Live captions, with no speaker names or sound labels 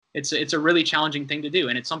it's a really challenging thing to do,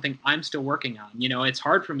 and it's something I'm still working on. It's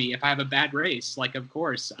hard for me if I have a bad race. Like, of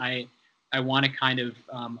course, I want to kind of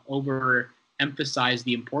overemphasize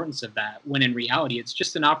the importance of that, when in reality, it's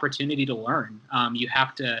just an opportunity to learn. You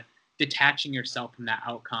have to detaching yourself from that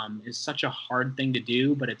outcome is such a hard thing to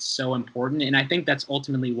do, but it's so important. And I think that's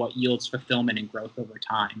ultimately what yields fulfillment and growth over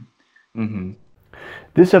time. Mm-hmm.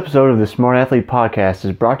 This episode of the Smart Athlete Podcast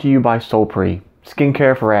is brought to you by Solpre,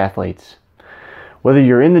 skincare for athletes. Whether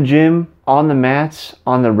you're in the gym, on the mats,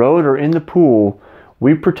 on the road, or in the pool,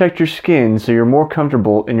 we protect your skin so you're more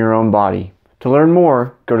comfortable in your own body. To learn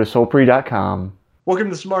more, go to solpre.com. Welcome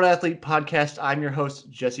to the Smart Athlete Podcast. I'm your host,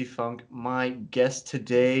 Jesse Funk. My guest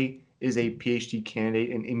today is a PhD candidate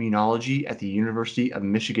in immunology at the University of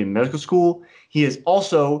Michigan Medical School. He is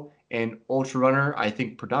also an ultra runner, I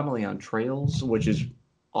think predominantly on trails, which is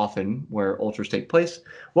often where ultras take place.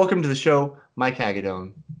 Welcome to the show, Mike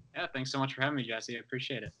Hagedorn. Yeah, thanks so much for having me, Jesse. I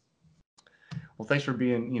appreciate it. Well, thanks for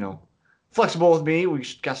being, flexible with me. We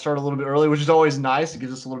got started a little bit early, which is always nice. It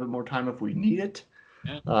gives us a little bit more time if we need it.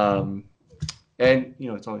 Yeah. And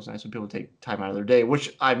it's always nice when people take time out of their day,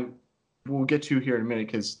 which we'll get to here in a minute,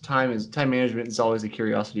 because time management is always a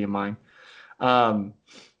curiosity of mine.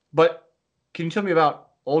 But can you tell me about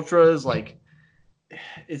ultras? Like,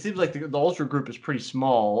 it seems like the ultra group is pretty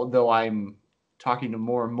small, though I'm talking to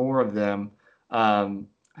more and more of them.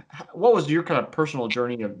 What was your kind of personal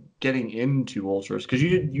journey of getting into ultras? Because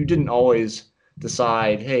you didn't always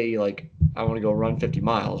decide, hey, like, I want to go run 50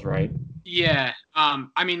 miles, right? Yeah.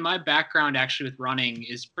 I mean, my background actually with running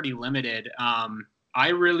is pretty limited. I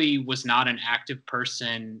really was not an active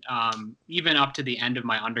person, even up to the end of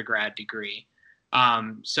my undergrad degree.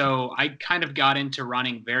 So I kind of got into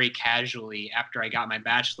running very casually after I got my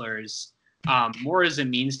bachelor's, more as a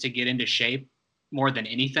means to get into shape more than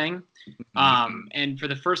anything. And for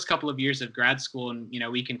the first couple of years of grad school, and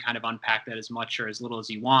we can kind of unpack that as much or as little as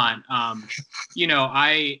you want.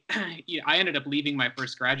 I ended up leaving my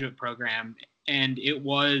first graduate program, and it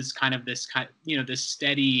was kind of this this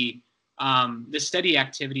steady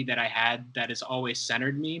activity that I had that has always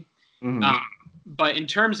centered me. Mm-hmm. But in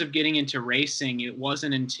terms of getting into racing, it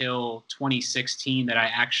wasn't until 2016 that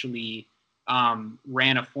I actually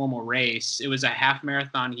ran a formal race. It was a half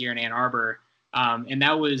marathon here in Ann Arbor. And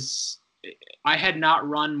I had not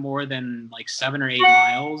run more than like 7 or 8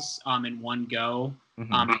 miles in one go,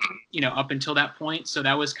 up until that point. So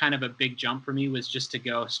that was kind of a big jump for me, was just to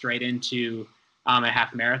go straight into a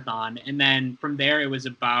half marathon. And then from there, it was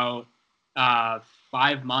about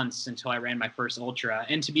 5 months until I ran my first ultra.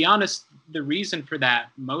 And to be honest, the reason for that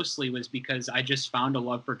mostly was because I just found a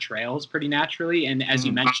love for trails pretty naturally. And as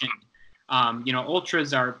you mentioned,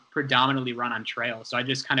 ultras are predominantly run on trails. So I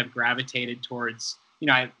just kind of gravitated towards,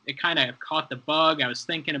 it kind of caught the bug. I was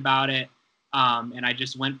thinking about it. And I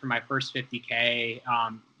just went for my first 50K,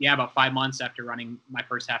 about 5 months after running my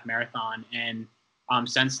first half marathon. And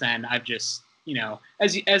since then, I've just,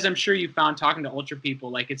 as I'm sure you found talking to ultra people,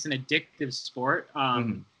 like, it's an addictive sport.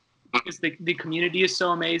 Because the community is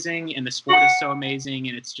so amazing and the sport is so amazing,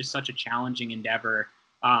 and it's just such a challenging endeavor.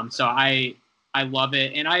 So I love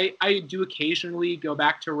it. And I do occasionally go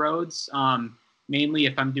back to roads, mainly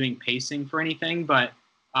if I'm doing pacing for anything, but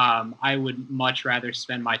I would much rather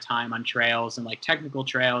spend my time on trails and like technical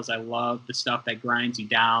trails. I love the stuff that grinds you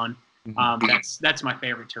down. That's my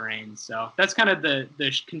favorite terrain. So that's kind of the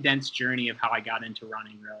condensed journey of how I got into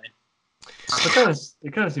running, really.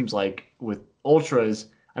 It kind of seems like with ultras,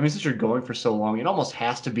 I mean, since you're going for so long, it almost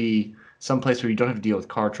has to be someplace where you don't have to deal with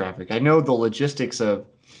car traffic. I know the logistics of,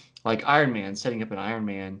 like, Ironman, setting up an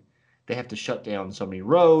Ironman, they have to shut down so many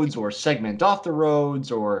roads or segment off the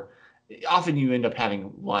roads, or often you end up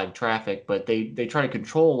having live traffic, but they try to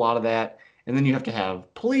control a lot of that. And then you have to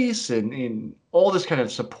have police and all this kind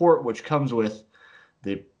of support, which comes with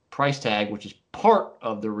the price tag, which is part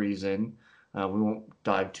of the reason. We won't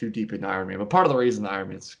dive too deep into Ironman, but part of the reason the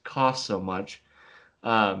Ironmans cost so much.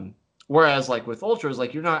 Whereas, like, with ultras,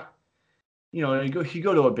 like, you're not, you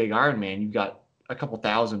go to a big Ironman, you've got a couple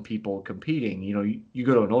thousand people competing. You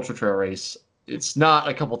go to an ultra trail race, it's not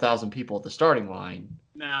a couple thousand people at the starting line.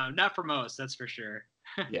 No, not for most, that's for sure.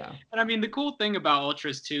 Yeah. And I mean, the cool thing about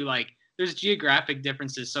ultras too, like, there's geographic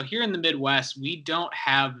differences. So here in the Midwest, we don't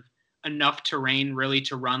have enough terrain really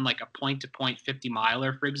to run like a point-to-point 50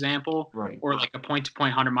 miler, for example, right, or like a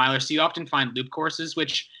point-to-point 100 miler. So you often find loop courses,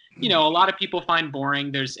 which, a lot of people find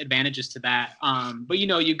boring. There's advantages to that. But,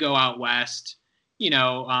 you go out west,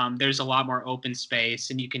 there's a lot more open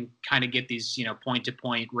space, and you can kind of get these,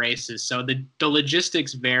 point-to-point races. So the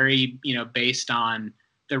logistics vary, based on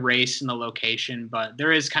the race and the location, but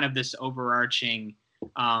there is kind of this overarching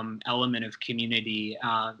element of community.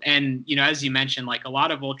 And, you know, as you mentioned, like a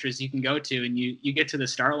lot of ultras you can go to and you get to the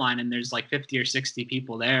start line and there's like 50 or 60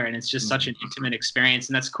 people there. And it's just such an intimate experience.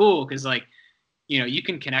 And that's cool because, like, you know, you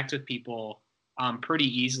can connect with people pretty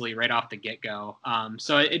easily right off the get-go.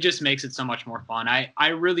 So it just makes it so much more fun. I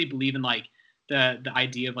really believe in like the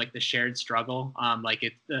idea of like the shared struggle. Like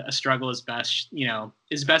a struggle is best, you know,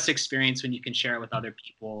 is best experienced when you can share it with other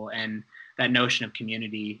people, and that notion of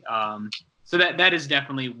community. So that is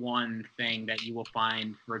definitely one thing that you will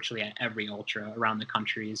find virtually at every ultra around the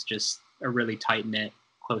country, is just a really tight-knit,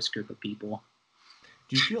 close group of people.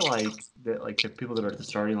 Do you feel like that, like the people that are at the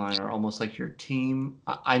starting line are almost like your team?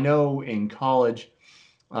 I know in college,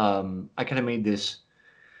 I kind of made this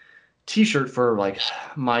T-shirt for like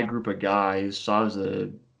my group of guys. So I was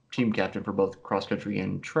the team captain for both cross country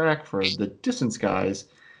and track for the distance guys,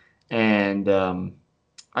 and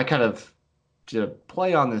I kind of to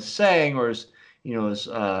play on this saying, or as you know, as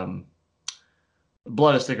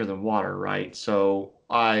blood is thicker than water, right? So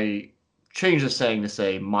I changed the saying to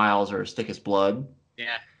say miles are as thick as blood.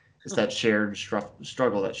 Yeah. It's that shared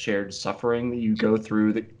struggle, that shared suffering that you go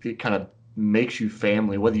through that it kind of makes you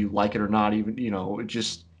family, whether you like it or not. Even, you know, it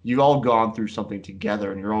just, you've all gone through something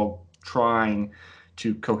together and you're all trying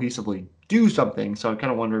to cohesively do something. So I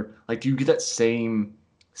kind of wonder, like, do you get that same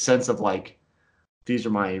sense of like, these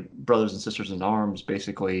are my brothers and sisters in arms,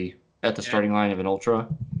 basically, at the starting line of an ultra?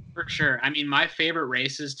 For sure. I mean, my favorite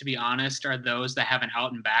races, to be honest, are those that have an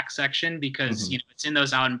out and back section, because you know, it's in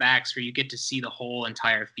those out and backs where you get to see the whole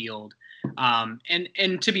entire field.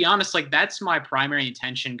 And to be honest, like that's my primary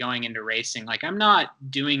intention going into racing. Like I'm not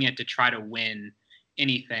doing it to try to win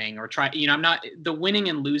anything or try, you know, I'm not, the winning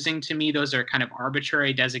and losing to me, those are kind of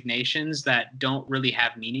arbitrary designations that don't really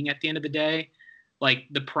have meaning at the end of the day. Like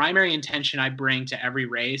the primary intention I bring to every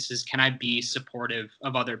race is, can I be supportive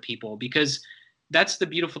of other people? Because that's the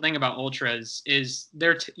beautiful thing about ultras, is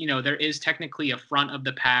there, you know, there is technically a front of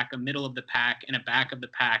the pack, a middle of the pack, and a back of the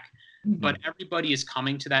pack, but everybody is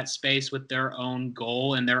coming to that space with their own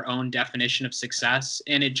goal and their own definition of success,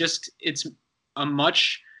 and it's a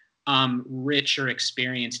much richer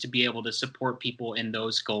experience to be able to support people in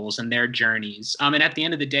those goals and their journeys. And at the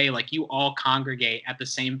end of the day, like you all congregate at the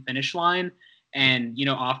same finish line. And, you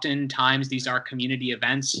know, oftentimes these are community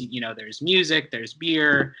events. You know, there's music, there's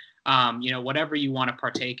beer, you know, whatever you want to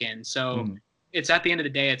partake in. So it's, at the end of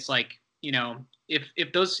the day, it's like, you know,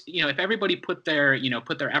 if those, you know, if everybody put their, you know,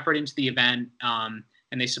 put their effort into the event,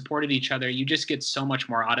 and they supported each other, you just get so much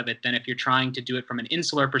more out of it than if you're trying to do it from an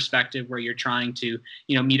insular perspective, where you're trying to,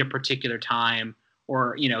 you know, meet a particular time,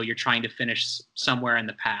 or, you know, you're trying to finish somewhere in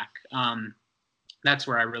the pack. That's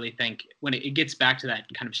where I really think when it gets back to that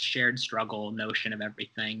kind of shared struggle notion of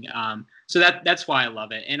everything. So that's why I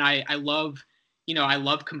love it. And I love, you know, I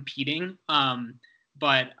love competing.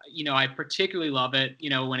 But, you know, I particularly love it, you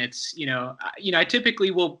know, when it's, you know, I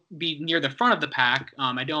typically will be near the front of the pack.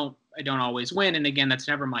 I don't always win. And again, that's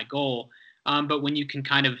never my goal. But when you can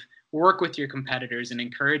kind of work with your competitors and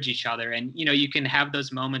encourage each other, and, you know, you can have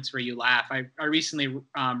those moments where you laugh. I recently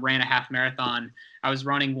ran a half marathon. I was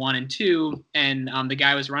running 1 and 2, and the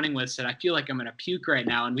guy I was running with said, "I feel like I'm going to puke right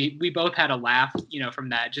now." And we both had a laugh, you know, from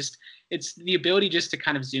that. Just, it's the ability just to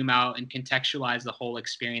kind of zoom out and contextualize the whole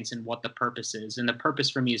experience and what the purpose is. And the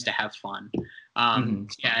purpose for me is to have fun.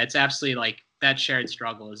 Yeah, it's absolutely like that shared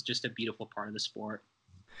struggle is just a beautiful part of the sport.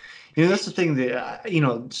 You know, that's the thing that, you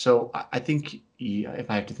know, so I think, if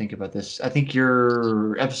I have to think about this, I think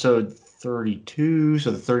you're episode 32, so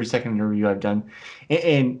the 32nd interview I've done,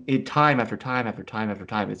 and it time after time after time after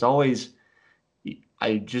time, it's always,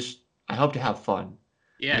 I hope to have fun.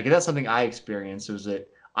 Yeah. Like, that's something I experienced, was that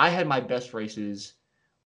I had my best races,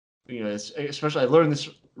 you know, especially I learned this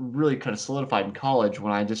really kind of solidified in college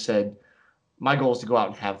when I just said, my goal is to go out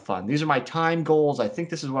and have fun. These are my time goals. I think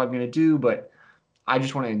this is what I'm going to do, but I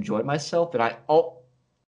just want to enjoy myself. And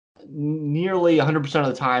nearly 100% of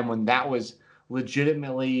the time, when that was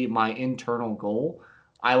legitimately my internal goal,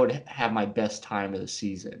 I would have my best time of the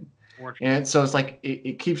season. And so it's like,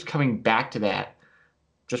 it keeps coming back to that.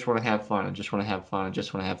 Just want to have fun. I just want to have fun. I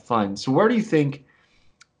just want to have fun. So where do you think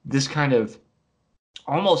this kind of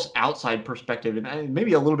almost outside perspective, and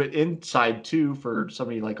maybe a little bit inside too, for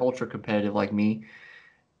somebody like ultra competitive like me,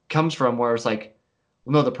 comes from, where it's like,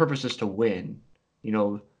 well, no, the purpose is to win, you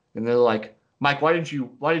know? And they're like, Mike, why didn't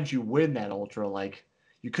you win that ultra? Like,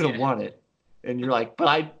 you could have won it. And you're like, but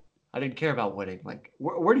I didn't care about winning. Like,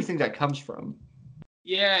 where do you think that comes from?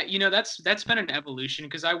 Yeah, you know, that's been an evolution,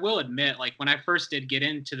 because I will admit, like when I first did get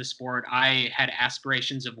into the sport, I had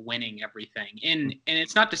aspirations of winning everything. And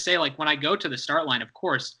it's not to say, like, when I go to the start line, of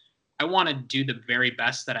course, I want to do the very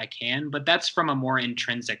best that I can, but that's from a more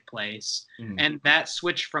intrinsic place. And that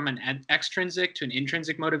switch from an extrinsic to an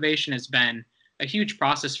intrinsic motivation has been a huge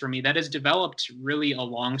process for me that has developed really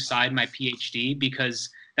alongside my PhD, because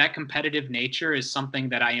that competitive nature is something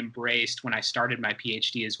that I embraced when I started my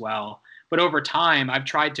PhD as well. But over time, I've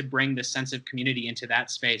tried to bring this sense of community into that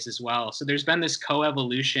space as well. So there's been this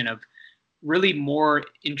co-evolution of really more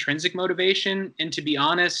intrinsic motivation. And to be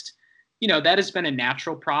honest, that has been a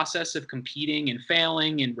natural process of competing and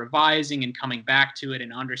failing and revising and coming back to it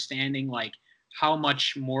and understanding like how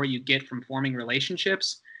much more you get from forming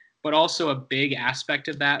relationships. But also a big aspect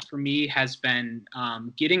of that for me has been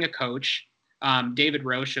getting a coach, David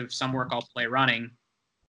Roche of Some Work All Play Running,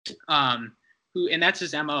 and that's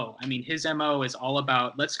his MO. I mean, his MO is all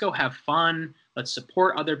about, let's go have fun. Let's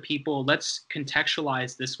support other people. Let's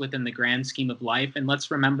contextualize this within the grand scheme of life. And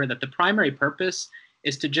let's remember that the primary purpose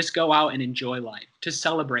is to just go out and enjoy life, to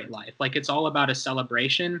celebrate life. Like, it's all about a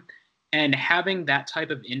celebration. And having that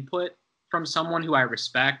type of input from someone who I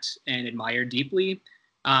respect and admire deeply,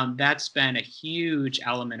 that's been a huge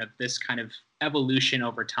element of this kind of evolution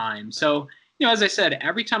over time. So, as I said,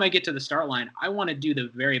 every time I get to the start line, I want to do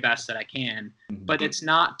the very best that I can, but it's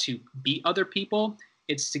not to beat other people.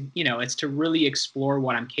 It's to really explore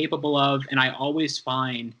what I'm capable of. And I always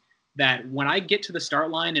find that when I get to the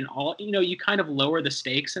start line and you kind of lower the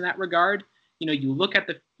stakes in that regard. You look at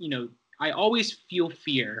I always feel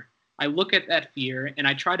fear. I look at that fear and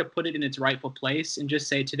I try to put it in its rightful place and just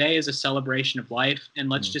say, today is a celebration of life, and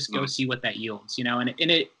let's just go see what that yields, and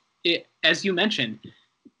it, as you mentioned,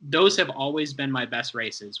 those have always been my best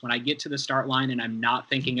races. When I get to the start line and I'm not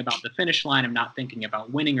thinking about the finish line, I'm not thinking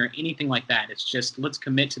about winning or anything like that. It's just, let's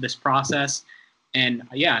commit to this process. And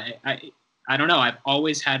I don't know. I've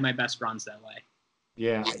always had my best runs that way.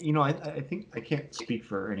 Yeah. I think, I can't speak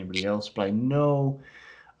for anybody else, but I know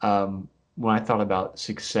when I thought about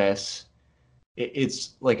success,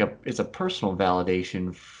 it's a personal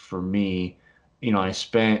validation for me. I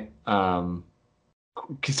spent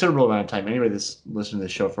considerable amount of time. Anybody that's listened to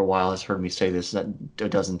this show for a while has heard me say this a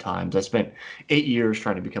dozen times. I spent 8 years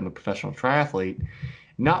trying to become a professional triathlete,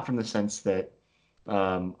 not from the sense that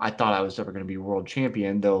I thought I was ever going to be a world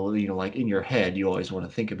champion, though, like in your head, you always want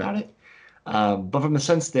to think about it. But from the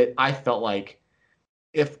sense that I felt like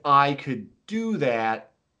if I could do that,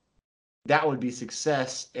 that would be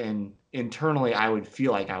success. And internally, I would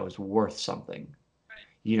feel like I was worth something.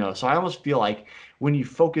 So I almost feel like when you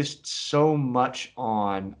focused so much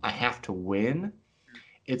on I have to win,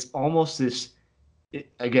 it's almost this,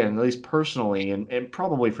 again, at least personally, and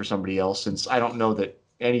probably for somebody else, since I don't know that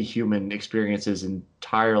any human experience is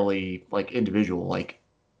entirely like individual. Like,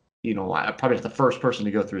 I probably not the first person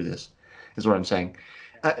to go through this, is what I'm saying.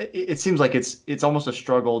 It seems like it's almost a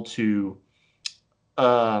struggle to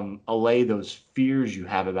allay those fears you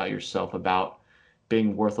have about yourself, about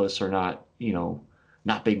being worthless or not,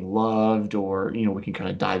 not being loved, or we can kind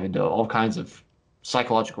of dive into all kinds of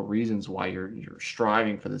psychological reasons why you're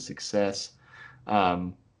striving for the success.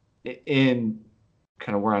 In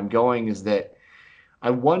kind of where I'm going is that I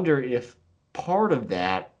wonder if part of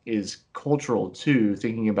that is cultural too,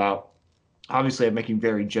 thinking about, obviously I'm making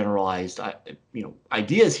very generalized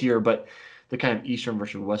ideas here, but the kind of Eastern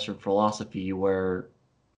versus Western philosophy, where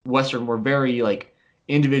Western, we're very like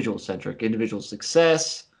individual centric, individual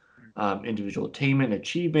success, individual attainment,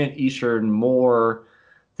 achievement. Eastern, more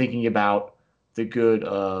thinking about the good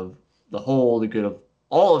of the whole, the good of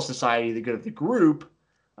all of society, the good of the group,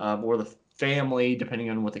 or the family, depending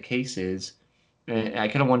on what the case is. And I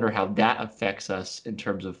kind of wonder how that affects us in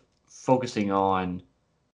terms of focusing on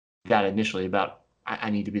that initially, about I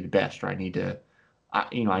need to be the best, or I need to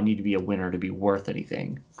be a winner to be worth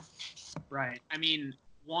anything. Right. I mean,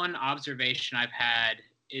 one observation I've had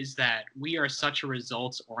is that we are such a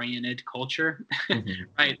results-oriented culture,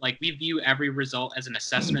 right? Like, we view every result as an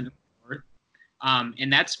assessment of worth.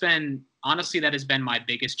 And that has been my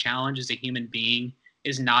biggest challenge as a human being,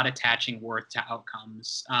 is not attaching worth to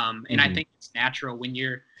outcomes. And I think it's natural when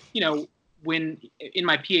you're, when in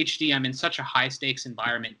my PhD, I'm in such a high stakes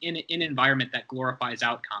environment, in an environment that glorifies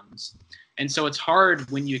outcomes. And so it's hard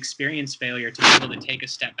when you experience failure to be able to take a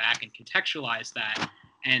step back and contextualize that,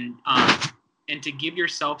 and to give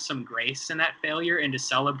yourself some grace in that failure, and to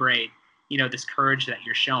celebrate, this courage that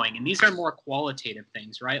you're showing. And these are more qualitative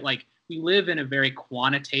things, right? Like, we live in a very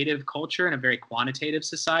quantitative culture and a very quantitative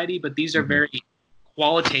society, but these are very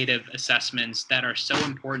qualitative assessments that are so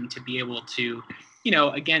important to be able to,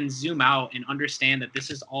 again, zoom out and understand that this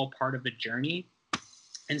is all part of a journey.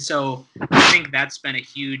 And so I think that's been a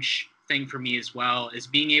huge thing for me as well, is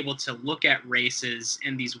being able to look at races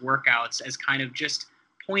and these workouts as kind of just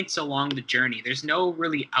points along the journey. There's no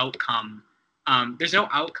really outcome. There's no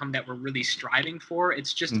outcome that we're really striving for.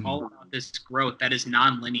 It's just all about this growth that is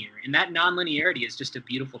nonlinear, and that nonlinearity is just a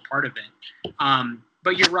beautiful part of it.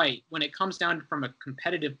 But you're right. When it comes down from a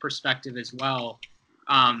competitive perspective as well,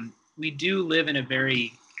 we do live in a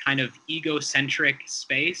very kind of egocentric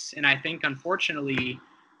space, and I think unfortunately,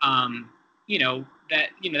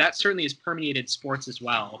 that certainly has permeated sports as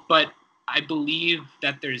well. But I believe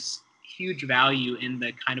that there's huge value in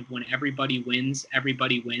the kind of when everybody wins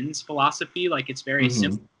philosophy. Like, it's very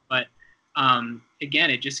simple, but again,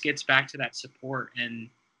 it just gets back to that support and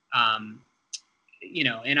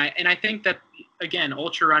and I think that, again,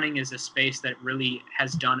 ultra running is a space that really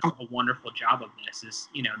has done a wonderful job of this, is,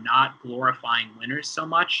 not glorifying winners so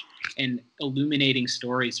much and illuminating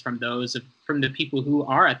stories from the people who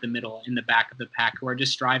are at the middle, in the back of the pack, who are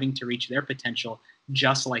just striving to reach their potential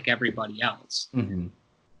just like everybody else.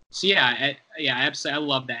 So yeah, absolutely, I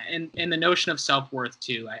love that, and the notion of self-worth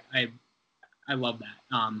too. I love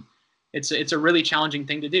that. It's a really challenging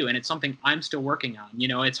thing to do, and it's something I'm still working on.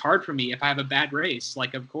 It's hard for me if I have a bad race.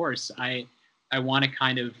 Like, of course, I want to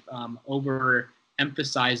kind of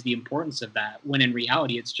overemphasize the importance of that, when in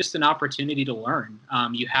reality, it's just an opportunity to learn.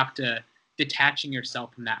 You have to, detaching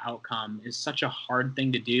yourself from that outcome is such a hard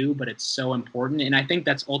thing to do, but it's so important, and I think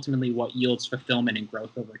that's ultimately what yields fulfillment and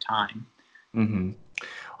growth over time.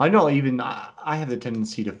 I know even I have the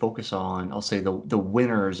tendency to focus on, I'll say, the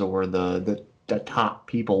winners, or the top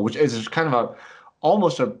people, which is kind of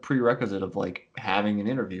almost a prerequisite of like having an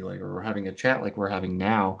interview, like, or having a chat like we're having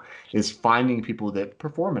now, is finding people that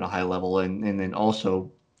perform at a high level, and then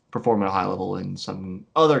also perform at a high level in some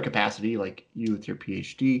other capacity, like you with your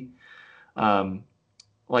PhD.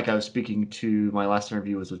 Like, I was speaking to, my last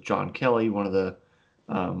interview was with John Kelly, one of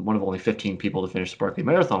only 15 people to finish the Barkley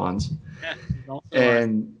Marathons. Yeah,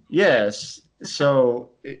 and yes,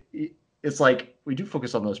 so it's like we do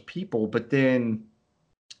focus on those people, but then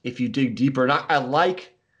if you dig deeper, and I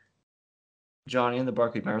like Johnny and the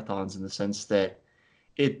Barkley Marathons in the sense that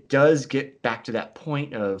it does get back to that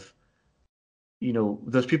point of,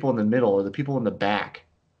 those people in the middle or the people in the back.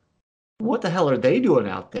 What the hell are they doing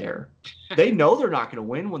out there? They know they're not going to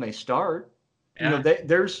win when they start. Yeah.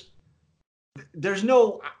 There's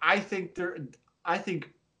no, I think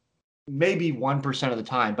maybe 1% of the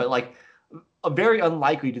time, but like, a very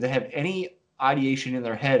unlikely do they have any ideation in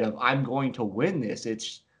their head of, I'm going to win this.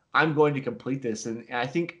 It's, I'm going to complete this. And I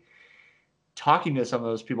think talking to some of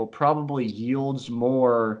those people probably yields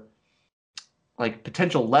more like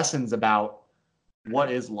potential lessons about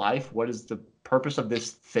what is life, what is the purpose of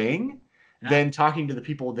this thing, than talking to the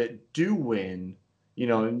people that do win.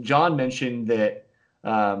 And John mentioned that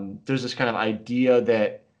there's this kind of idea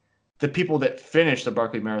that the people that finish the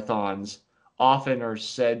Barkley Marathons often are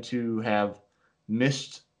said to have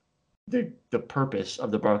missed the purpose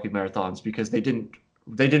of the Barkley Marathons, because they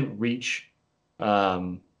didn't reach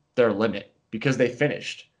their limit, because they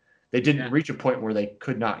finished. They didn't reach a point where they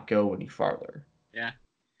could not go any farther. Yeah.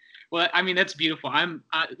 Well, I mean, that's beautiful.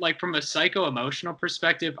 Like, from a psycho-emotional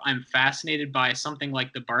perspective, I'm fascinated by something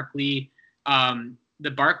like the Barkley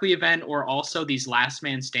event, or also these last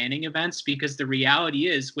man standing events, because the reality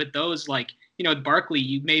is with those, like, with Barkley,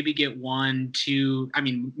 you maybe get 1, 2, I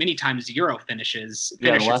mean, many times 0 finishes.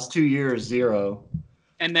 Yeah, the last 2 years, 0.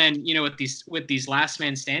 And then, with these last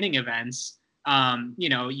man standing events,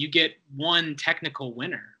 you get 1 technical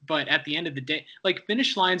winner. But at the end of the day, like,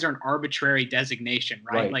 finish lines are an arbitrary designation,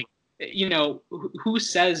 right? Like, who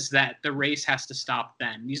says that the race has to stop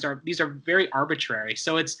then? These are very arbitrary.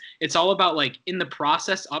 So it's all about, like, in the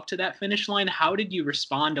process up to that finish line, how did you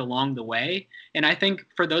respond along the way? And I think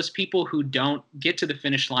for those people who don't get to the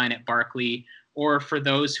finish line at Barkley, or for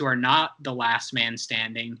those who are not the last man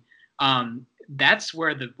standing, that's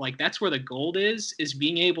where the gold is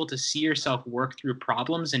being able to see yourself work through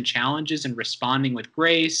problems and challenges, and responding with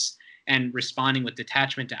grace, and responding with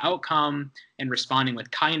detachment to outcome, and responding with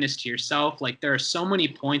kindness to yourself. Like, there are so many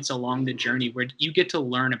points along the journey where you get to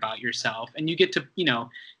learn about yourself, and you get to,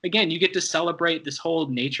 again, you get to celebrate this whole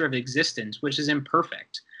nature of existence, which is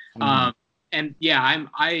imperfect. And yeah,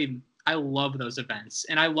 I love those events,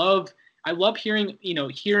 and I love hearing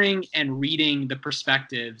and reading the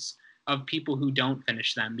perspectives of people who don't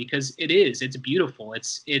finish them, because it's beautiful.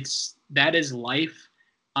 That is life.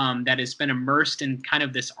 That has been immersed in kind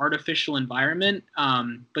of this artificial environment,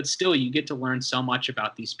 but still you get to learn so much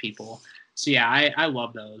about these people. So yeah, I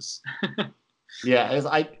love those. Yeah, as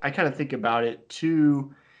I kind of think about it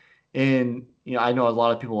too, and I know a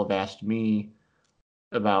lot of people have asked me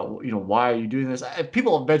about, why are you doing this?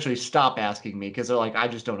 People eventually stop asking me because they're like, I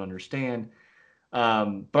just don't understand.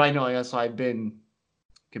 But I know, I guess I've been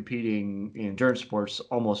competing in endurance sports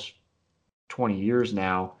almost 20 years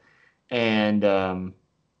now, and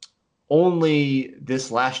only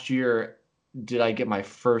this last year did I get my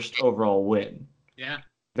first overall win. Yeah.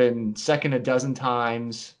 Been second a dozen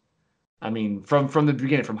times. I mean, from the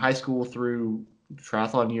beginning, from high school through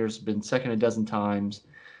triathlon years, been second a dozen times,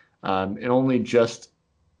 and only just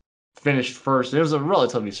finished first. It was a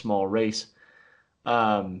relatively small race,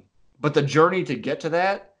 but the journey to get to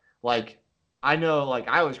that, like, I know, like,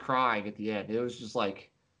 I was crying at the end. It was just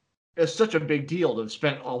like it's such a big deal to have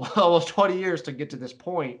spent almost 20 years to get to this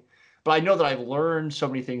point. But I know that I've learned so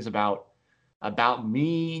many things about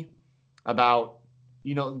me, about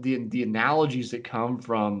the analogies that come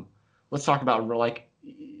from. Let's talk about like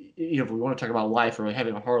if we want to talk about life or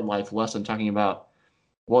having a hard life lesson, talking about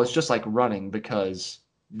well, it's just like running because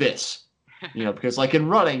this. Because like in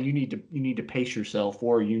running, you need to pace yourself,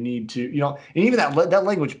 or you need to, and even that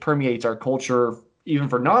language permeates our culture, even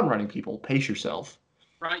for non-running people. Pace yourself.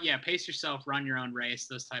 Right. Yeah. Pace yourself, run your own race,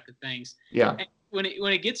 those type of things. Yeah. And when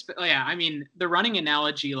it gets, yeah, I mean, the running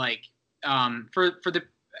analogy, like, I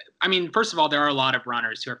mean, first of all, there are a lot of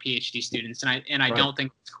runners who are PhD students, and I Right. don't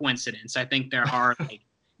think it's coincidence. I think there are like,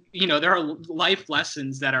 there are life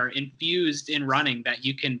lessons that are infused in running that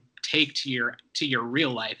you can take to your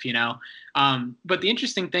real life, But the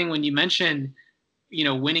interesting thing when you mention,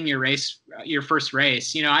 winning your first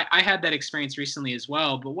race, I had that experience recently as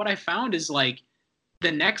well. But what I found is like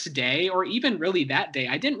the next day, or even really that day,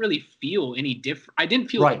 I didn't really feel any different. I didn't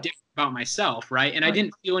feel Right. different about myself, right? And I Right.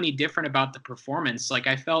 didn't feel any different about the performance. Like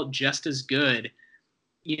I felt just as good,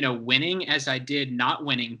 winning as I did not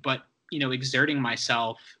winning, but exerting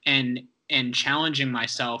myself and challenging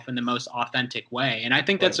myself in the most authentic way. And I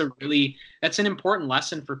think Right. that's an important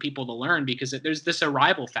lesson for people to learn, because there's this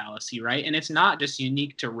arrival fallacy, right? And it's not just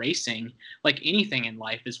unique to racing, like anything in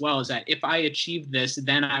life as well, is that if I achieve this,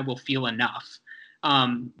 then I will feel enough.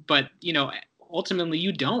 But ultimately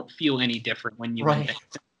you don't feel any different when you win Right.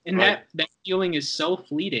 things. And Right. that feeling is so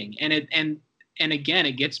fleeting. And again,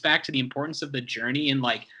 it gets back to the importance of the journey and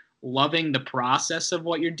like loving the process of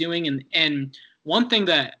what you're doing. And one thing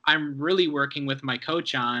that I'm really working with my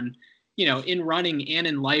coach on, in running and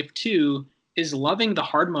in life too, is loving the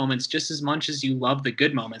hard moments just as much as you love the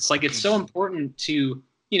good moments. Like it's so important to,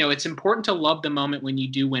 it's important to love the moment when you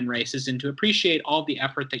do win races and to appreciate all the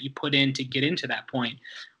effort that you put in to get into that point.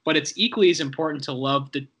 But it's equally as important to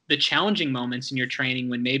love the challenging moments in your training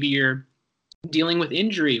when maybe you're dealing with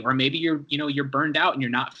injury, or maybe you're burned out and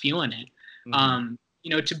you're not feeling it. Mm-hmm.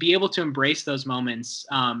 To be able to embrace those moments,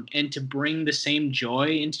 and to bring the same joy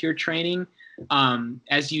into your training,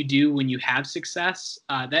 as you do when you have success,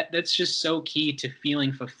 that's just so key to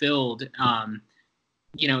feeling fulfilled,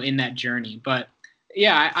 in that journey. But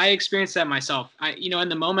yeah, I experienced that myself. In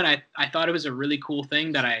the moment, I thought it was a really cool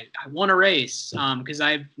thing that I won a race, because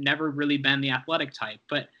I've never really been the athletic type.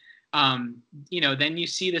 But then you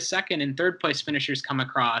see the second and third place finishers come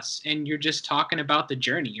across, and you're just talking about the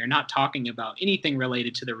journey. You're not talking about anything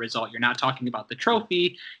related to the result. You're not talking about the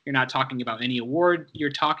trophy. You're not talking about any award. You're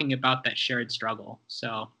talking about that shared struggle.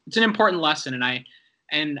 So it's an important lesson,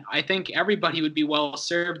 and I think everybody would be well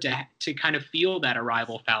served to kind of feel that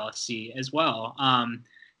arrival fallacy as well,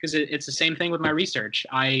 because it's the same thing with my research.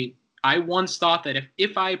 I once thought that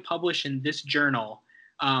if I publish in this journal,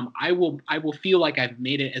 I will feel like I've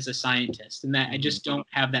made it as a scientist, and that I just don't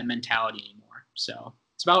have that mentality anymore. So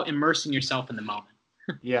it's about immersing yourself in the moment.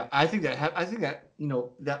 Yeah, I think that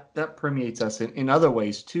that permeates us in other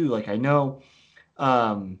ways too. Like I know,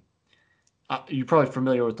 um, you're probably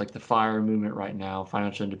familiar with like the FIRE movement right now,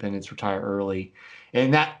 financial independence, retire early,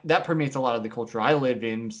 and that permeates a lot of the culture I live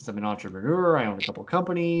in. Since I'm an entrepreneur, I own a couple of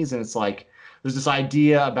companies, and it's like there's this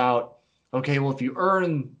idea about okay, well if you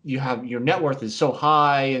earn, you have your net worth is so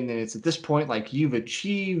high, and then it's at this point like you've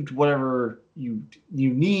achieved whatever you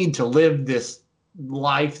need to live this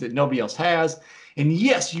life that nobody else has. And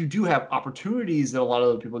yes, you do have opportunities that a lot of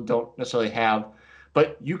other people don't necessarily have,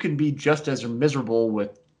 but you can be just as miserable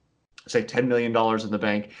with say $10 million in the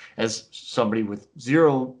bank as somebody with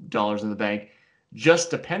 $0 in the bank, just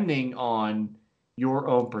depending on your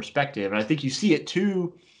own perspective. And I think you see it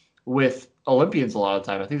too with Olympians a lot of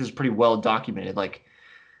the time. I think this is pretty well documented. Like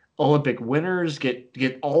Olympic winners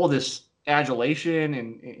get all this adulation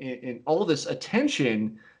and all this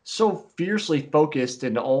attention so fiercely focused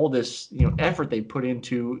into all this effort they put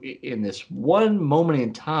into in this one moment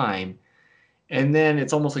in time, and then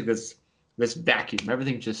it's almost like this vacuum.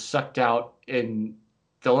 Everything's just sucked out, and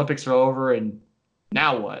the Olympics are over, and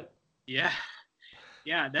now what? Yeah,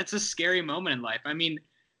 yeah, that's a scary moment in life. I mean,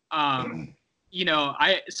 um,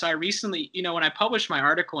 I recently, when I published my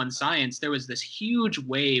article in Science, there was this huge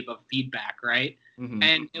wave of feedback, right? Mm-hmm.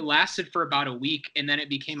 And it lasted for about a week, and then it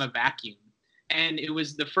became a vacuum. And it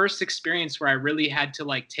was the first experience where I really had to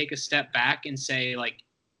like take a step back and say, like,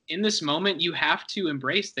 in this moment, you have to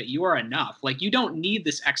embrace that you are enough. Like, you don't need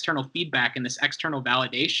this external feedback and this external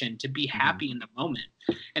validation to be happy in the moment.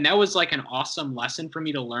 And that was like an awesome lesson for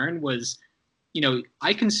me to learn was,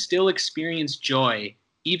 I can still experience joy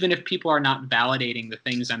even if people are not validating the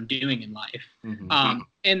things I'm doing in life.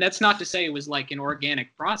 And that's not to say it was like an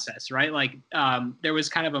organic process, right? Like there was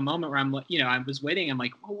kind of a moment where I'm like, I was waiting. I'm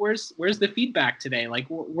like, well, where's the feedback today? Like,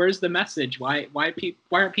 where's the message? Why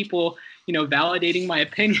aren't people, validating my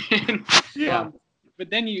opinion? Yeah.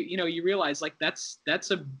 But then you realize like that's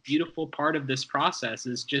a beautiful part of this process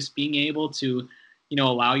is just being able to,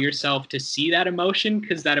 allow yourself to see that emotion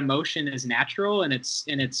because that emotion is natural and it's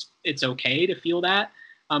okay to feel that.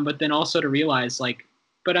 But then also to realize like,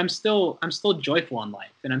 but I'm still joyful in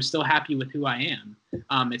life and I'm still happy with who I am.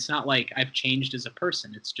 It's not like I've changed as a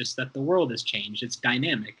person. It's just that the world has changed. It's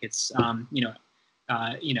dynamic. It's,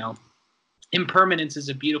 impermanence is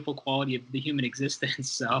a beautiful quality of the human existence.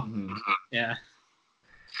 So, yeah.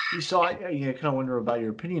 So I kind of wonder about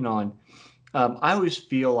your opinion on, I always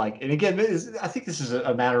feel like, and again, I think this is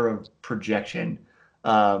a matter of projection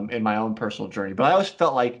in my own personal journey, but I always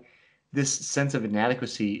felt like this sense of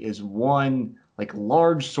inadequacy is one like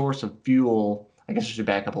large source of fuel. I guess I should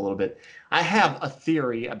back up a little bit. I have a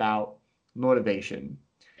theory about motivation.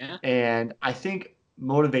 Yeah. And I think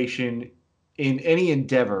motivation in any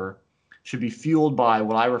endeavor should be fueled by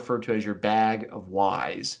what I refer to as your bag of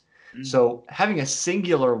whys. So having a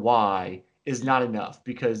singular why is not enough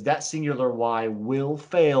because that singular why will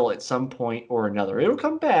fail at some point or another. It'll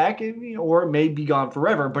come back, or it may be gone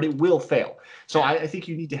forever, but it will fail. So I think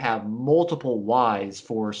you need to have multiple whys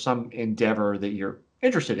for some endeavor that you're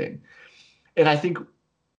interested in. And I think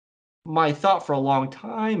my thought for a long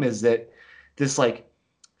time is that this like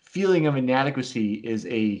feeling of inadequacy is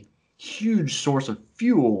a huge source of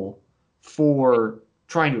fuel for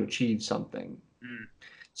trying to achieve something.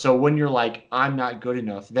 So when you're like, I'm not good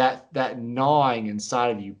enough, that gnawing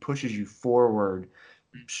inside of you pushes you forward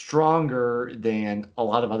stronger than a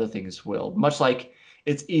lot of other things will. Much like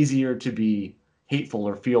it's easier to be hateful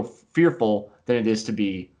or feel fearful than it is to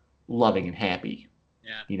be loving and happy.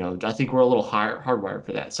 Yeah. I think we're a little hardwired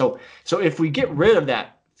for that. So if we get rid of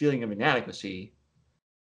that feeling of inadequacy,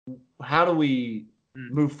 how do we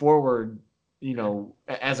move forward,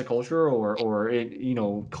 as a culture or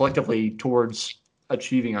collectively towards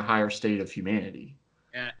achieving a higher state of humanity?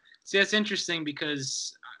 Yeah. See, that's interesting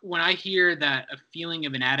because when I hear that a feeling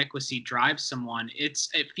of inadequacy drives someone, it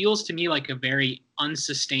feels to me like a very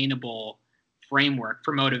unsustainable framework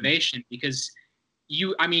for motivation because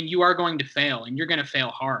you are going to fail and you're going to fail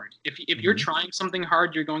hard. If you're trying something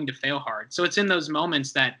hard, you're going to fail hard. So it's in those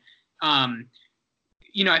moments that,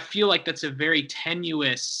 I feel like that's a very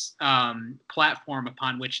tenuous platform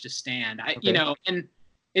upon which to stand. And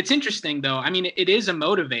it's interesting though. I mean, it is a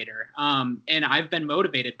motivator, and I've been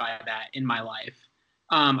motivated by that in my life.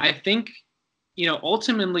 I think,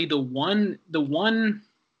 ultimately the one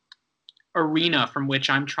arena from which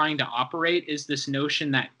I'm trying to operate is this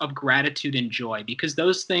notion of gratitude and joy, because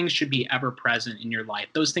those things should be ever present in your life.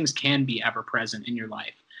 Those things can be ever present in your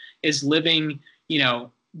life. Is living,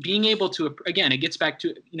 being able to, again, it gets back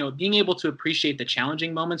to, being able to appreciate the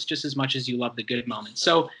challenging moments just as much as you love the good moments.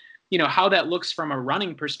 So, how that looks from a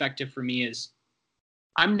running perspective for me is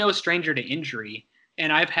I'm no stranger to injury.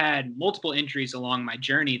 And I've had multiple injuries along my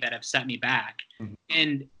journey that have set me back.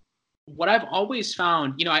 And what I've always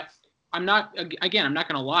found, I'm not going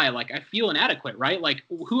to lie. Like, I feel inadequate, right? Like,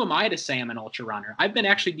 who am I to say I'm an ultra runner? I've been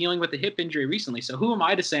actually dealing with a hip injury recently. So who am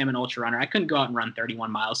I to say I'm an ultra runner? I couldn't go out and run 31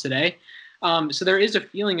 miles today. So there is a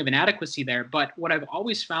feeling of inadequacy there. But what I've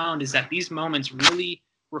always found is that these moments really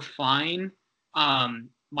refine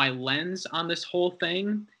my lens on this whole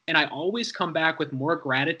thing. And I always come back with more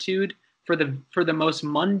gratitude for the most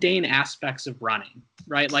mundane aspects of running,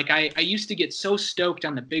 right? Like I used to get so stoked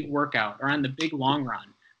on the big workout or on the big long run.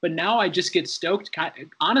 But now I just get stoked,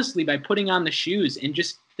 honestly, by putting on the shoes and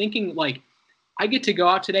just thinking like, I get to go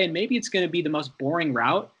out today and maybe it's going to be the most boring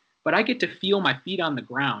route, but I get to feel my feet on the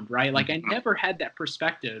ground, right? Like I never had that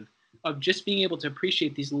perspective of just being able to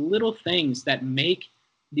appreciate these little things that make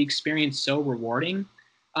the experience so rewarding.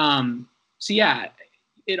 So yeah,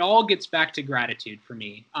 it all gets back to gratitude for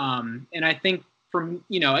me. And I think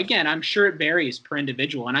again, I'm sure it varies per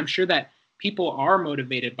individual, and I'm sure that people are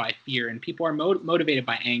motivated by fear and people are motivated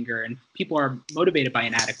by anger and people are motivated by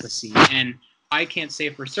inadequacy. And I can't say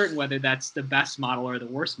for certain whether that's the best model or the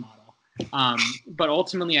worst model. But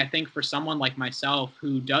ultimately, I think for someone like myself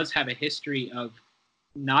who does have a history of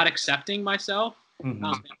not accepting myself,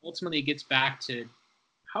 ultimately it gets back to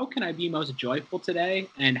how can I be most joyful today,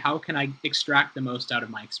 and how can I extract the most out of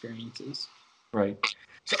my experiences? Right.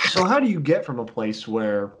 So how do you get from a place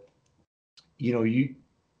where, you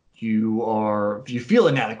feel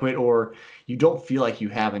inadequate, or you don't feel like you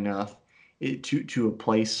have enough, to a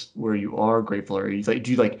place where you are grateful? Or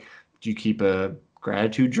do you keep a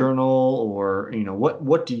gratitude journal, or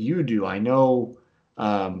what do you do? I know,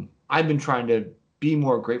 I've been trying to be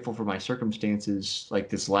more grateful for my circumstances, like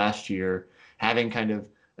this last year, having kind of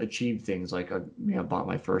achieved things like, bought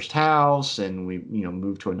my first house, and we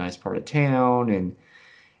moved to a nice part of town. And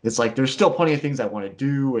it's like there's still plenty of things I want to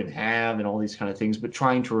do and have and all these kind of things, but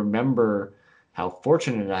trying to remember how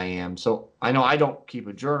fortunate I am. So I know I don't keep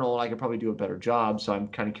a journal, and I could probably do a better job. So I'm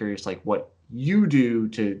kind of curious, like, what you do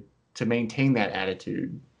to maintain that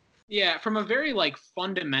attitude. Yeah, from a very like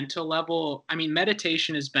fundamental level, I mean,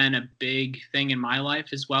 meditation has been a big thing in my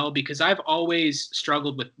life as well, because I've always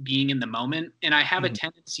struggled with being in the moment, and I have a Mhm.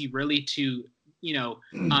 tendency really to,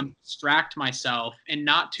 distract myself and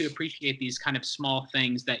not to appreciate these kind of small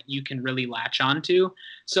things that you can really latch onto.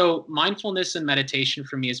 So mindfulness and meditation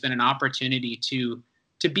for me has been an opportunity to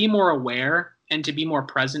be more aware and to be more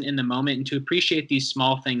present in the moment, and to appreciate these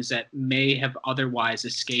small things that may have otherwise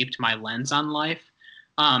escaped my lens on life.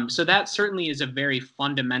 So that certainly is a very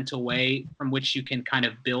fundamental way from which you can kind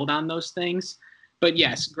of build on those things. But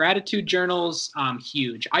yes, gratitude journals,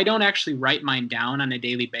 huge. I don't actually write mine down on a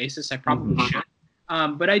daily basis. I probably should.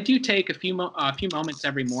 But I do take a few moments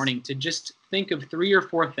every morning to just think of 3 or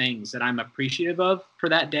 4 things that I'm appreciative of for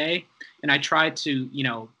that day, and I try to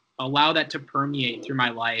allow that to permeate through my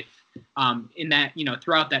life. In that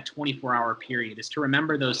throughout that 24-hour period, is to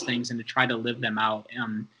remember those things and to try to live them out.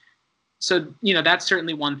 So that's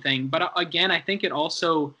certainly one thing, but again, I think it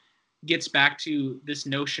also gets back to this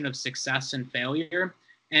notion of success and failure.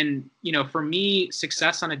 And for me,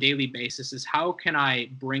 success on a daily basis is how can I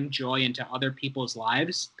bring joy into other people's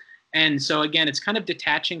lives. And so again, it's kind of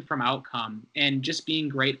detaching from outcome and just being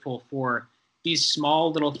grateful for these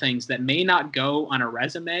small little things that may not go on a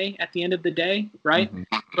resume at the end of the day, right? Mhm.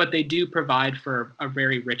 But they do provide for a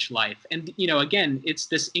very rich life. And again, it's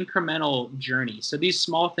this incremental journey. So these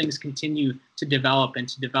small things continue to develop,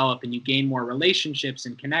 and you gain more relationships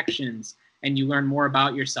and connections, and you learn more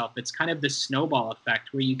about yourself. It's kind of this snowball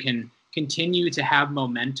effect where you can continue to have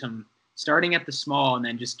momentum, starting at the small and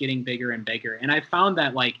then just getting bigger and bigger. And I found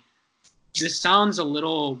that, like, this sounds a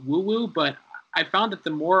little woo-woo, but I found that the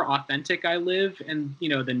more authentic I live, and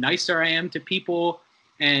the nicer I am to people,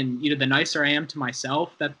 and the nicer I am to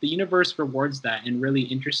myself, that the universe rewards that in really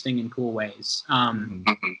interesting and cool ways.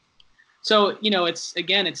 So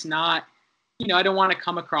it's not, I don't want to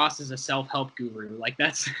come across as a self-help guru. Like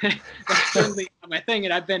that's certainly not my thing,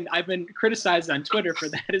 and I've been criticized on Twitter for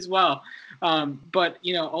that as well. But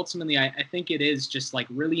ultimately, I think it is just like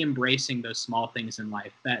really embracing those small things in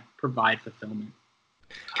life that provide fulfillment.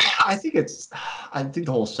 I think I think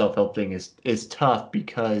the whole self-help thing is tough,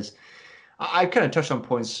 because I kind of touched on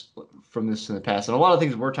points from this in the past, and a lot of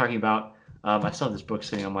things we're talking about. I still have this book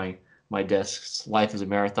sitting on my desk, Life is a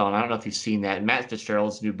Marathon. I don't know if you've seen that. Matt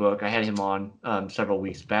Fitzgerald's new book. I had him on several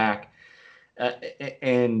weeks back,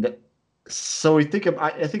 and so I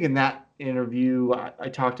think in that interview I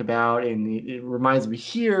talked about, and it reminds me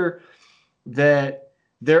here that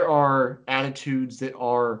there are attitudes that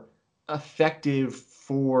are effective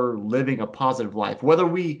for living a positive life, whether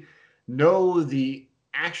we know the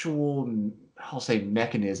actual, I'll say,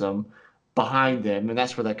 mechanism behind them. And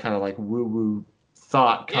that's where that kind of like woo woo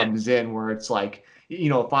thought Yeah. comes in, where it's like,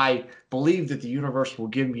 if I believe that the universe will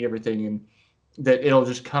give me everything and that it'll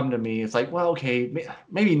just come to me, it's like, well, okay,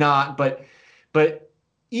 maybe not, but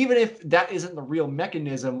even if that isn't the real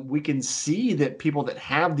mechanism, we can see that people that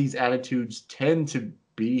have these attitudes tend to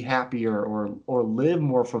be happier, or live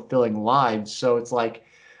more fulfilling lives. So it's like,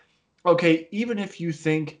 okay, even if you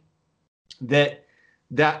think that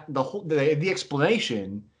the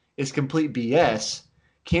explanation is complete BS,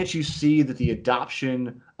 can't you see that the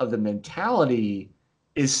adoption of the mentality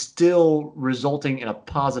is still resulting in a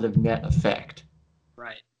positive net effect?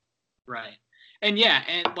 Right. Right. And yeah,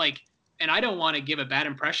 and I don't want to give a bad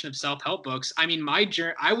impression of self-help books. I mean,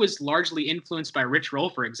 I was largely influenced by Rich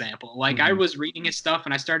Roll, for example. Like, I Mm-hmm. was reading his stuff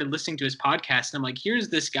and I started listening to his podcast, and I'm like, here's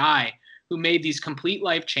this guy who made these complete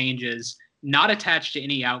life changes, not attached to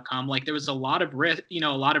any outcome. Like, there was a lot of risk, a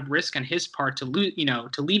lot of risk on his part to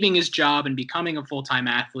to leaving his job and becoming a full-time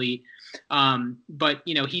athlete. But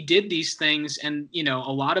he did these things, and a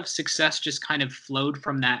lot of success just kind of flowed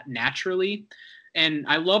from that naturally. And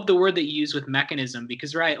I love the word that you use with mechanism,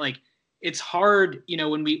 because right, like it's hard,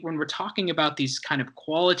 when we're talking about these kind of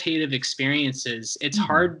qualitative experiences, it's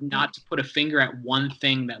hard not to put a finger at one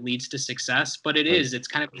thing that leads to success, but it's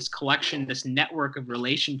kind of this collection, this network of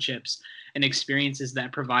relationships and experiences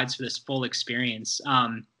that provides for this full experience.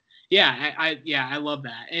 I love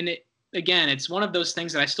that. And it's one of those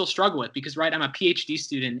things that I still struggle with, because right, I'm a PhD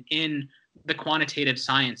student in the quantitative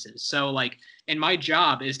sciences. So like, and my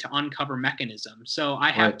job is to uncover mechanisms. So I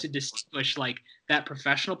have to distinguish like that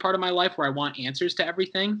professional part of my life where I want answers to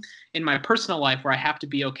everything, in my personal life where I have to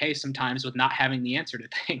be okay sometimes with not having the answer to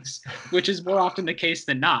things, which is more often the case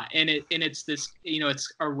than not. And it's this,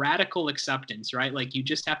 it's a radical acceptance, right? Like you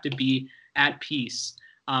just have to be at peace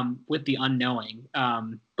with the unknowing.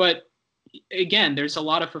 But again, there's a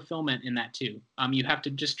lot of fulfillment in that too. You have to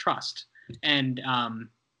just trust, and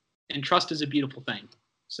trust is a beautiful thing.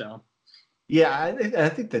 So. Yeah, I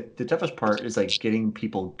think that the toughest part is like getting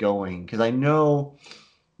people going, because I know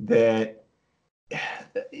that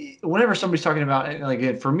whenever somebody's talking about,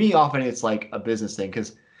 like for me, often it's like a business thing,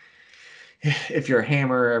 because if you're a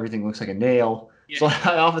hammer, everything looks like a nail. Yeah. So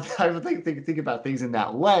I often think about things in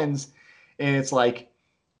that lens, and it's like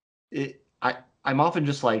I'm often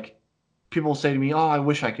just like, people say to me, "Oh, I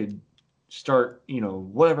wish I could start,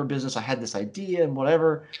 whatever business. I had this idea and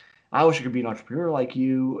whatever. I wish I could be an entrepreneur like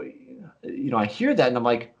you." I hear that and I'm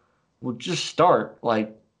like, well, just start.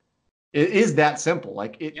 Like, it is that simple.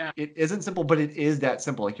 Like it isn't simple, but it is that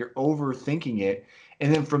simple. Like, you're overthinking it.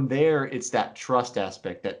 And then from there, it's that trust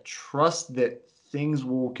aspect, that trust that things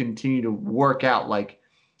will continue to work out. Like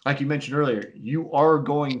you mentioned earlier, you are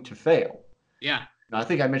going to fail. Yeah. And I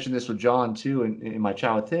think I mentioned this with John too, in my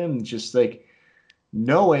chat with him, just like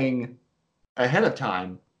knowing ahead of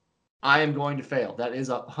time, I am going to fail. That is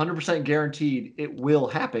 100% guaranteed. It will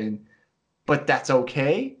happen. But that's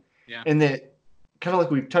okay. Yeah. And that, kind of like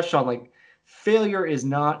we've touched on, like, failure is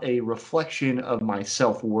not a reflection of my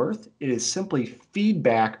self-worth. It is simply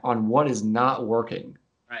feedback on what is not working.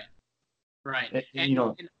 Right.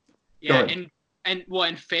 And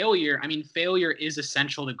failure, I mean, failure is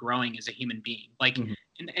essential to growing as a human being. Like,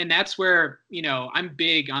 and that's where, I'm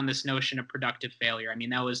big on this notion of productive failure. I mean,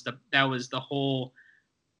 that was the whole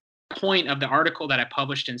point of the article that I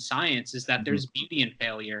published in Science, is that there's beauty in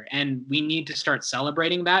failure, and we need to start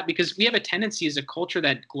celebrating that, because we have a tendency as a culture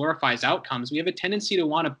that glorifies outcomes. We have a tendency to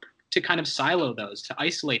want to kind of silo those, to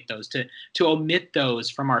isolate those, to omit those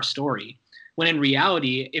from our story. When in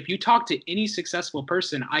reality, if you talk to any successful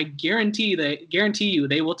person, I guarantee you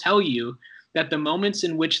they will tell you that the moments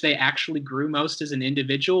in which they actually grew most as an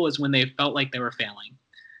individual is when they felt like they were failing.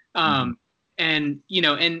 And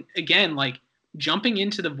again, like, jumping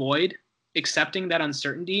into the void, accepting that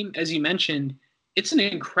uncertainty, as you mentioned, it's an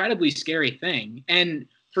incredibly scary thing. And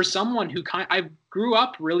for someone who I grew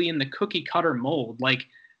up really in the cookie cutter mold, like,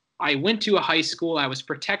 I went to a high school, I was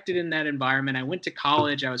protected in that environment. I went to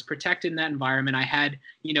college, I was protected in that environment. I had,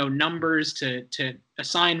 numbers to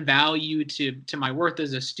assign value to my worth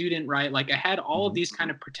as a student, right? Like, I had all of these kind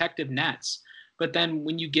of protective nets. But then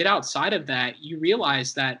when you get outside of that, you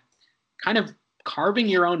realize that kind of carving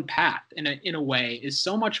your own path in a way is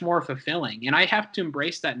so much more fulfilling. And I have to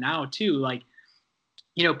embrace that now too. Like,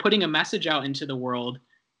 putting a message out into the world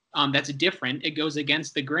that's different, it goes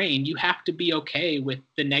against the grain. You have to be okay with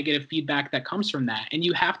the negative feedback that comes from that. And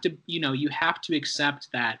you have to accept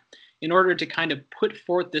that in order to kind of put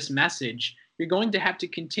forth this message, you're going to have to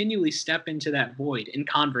continually step into that void in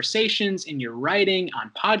conversations, in your writing,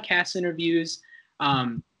 on podcast interviews.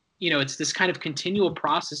 It's this kind of continual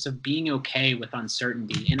process of being okay with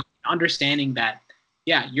uncertainty and understanding that,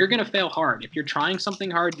 you're going to fail hard. If you're trying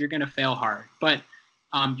something hard, you're going to fail hard. But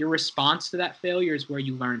your response to that failure is where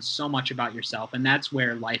you learn so much about yourself, and that's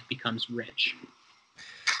where life becomes rich.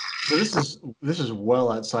 So this is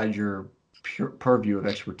well outside your purview of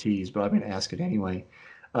expertise, but I'm going to ask it anyway.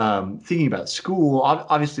 Thinking about school,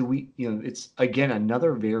 obviously it's again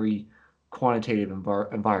another very quantitative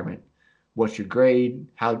environment. What's your grade?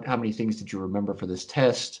 How many things did you remember for this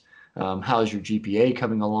test? How's your GPA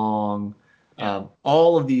coming along?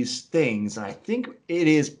 All of these things. And I think it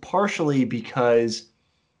is partially because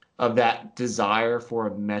of that desire for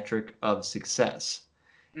a metric of success.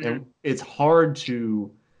 And it's hard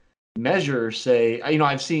to measure, say, I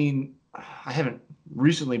haven't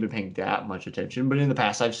recently been paying that much attention, but in the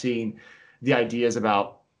past I've seen the ideas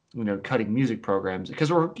about cutting music programs,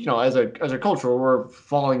 because we're, as a culture, we're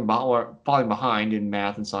falling behind in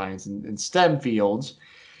math and science and STEM fields,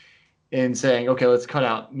 and saying, okay, let's cut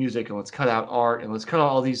out music and let's cut out art and let's cut out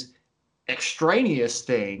all these extraneous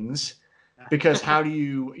things, because how do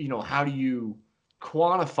you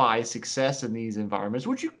quantify success in these environments,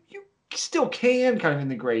 which you still can kind of in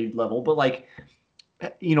the grade level, but like,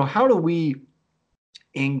 how do we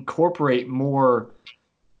incorporate more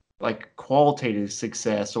like qualitative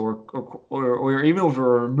success or even if we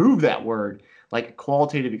remove that word, like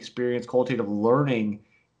qualitative experience, qualitative learning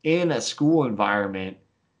in a school environment,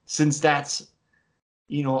 since that's,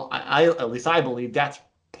 I at least I believe that's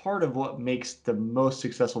part of what makes the most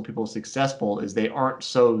successful people successful is they aren't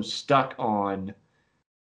so stuck on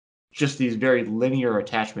just these very linear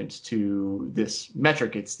attachments to this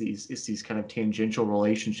metric. It's these kind of tangential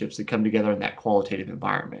relationships that come together in that qualitative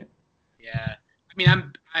environment. Yeah. I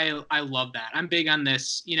mean, I love that. I'm big on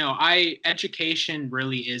this. Education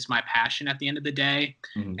really is my passion at the end of the day.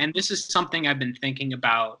 Mm-hmm. And this is something I've been thinking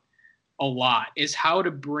about a lot, is how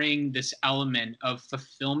to bring this element of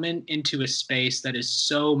fulfillment into a space that is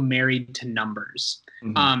so married to numbers.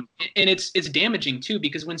 Mm-hmm. And it's damaging too,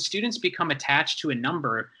 because when students become attached to a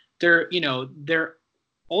number, they're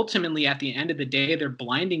ultimately, at the end of the day, they're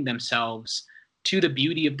blinding themselves to the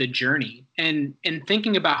beauty of the journey, and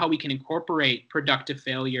thinking about how we can incorporate productive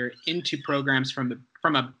failure into programs from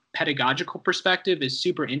a pedagogical perspective is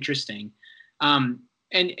super interesting.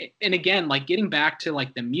 And again, like getting back to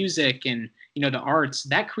like the music and the arts,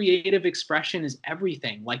 that creative expression is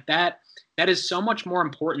everything. Like that is so much more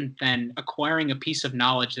important than acquiring a piece of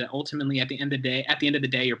knowledge that ultimately at the end of the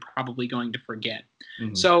day you're probably going to forget.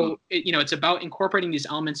 Mm-hmm. So it's about incorporating these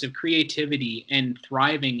elements of creativity and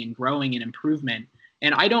thriving and growing and improvement.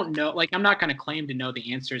 And I don't know, like, I'm not going to claim to know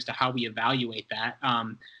the answers to how we evaluate that.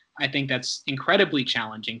 I think that's incredibly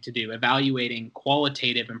challenging to do, evaluating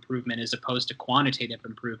qualitative improvement as opposed to quantitative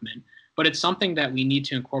improvement. But it's something that we need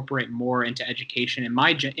to incorporate more into education. In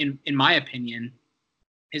my opinion,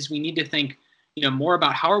 is we need to think, more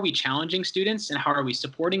about how are we challenging students and how are we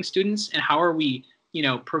supporting students and how are we,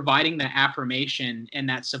 providing the affirmation and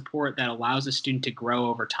that support that allows a student to grow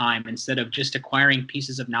over time instead of just acquiring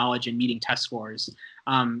pieces of knowledge and meeting test scores.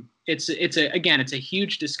 It's a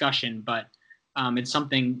huge discussion, but it's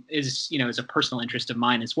something is a personal interest of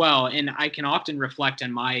mine as well. And I can often reflect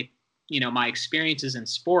on my experiences in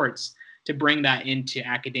sports to bring that into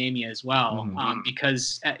academia as well. Mm-hmm.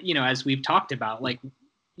 Because, as we've talked about, like,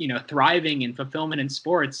 thriving and fulfillment in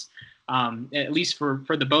sports, at least for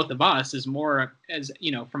the both of us, is more as,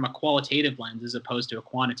 from a qualitative lens as opposed to a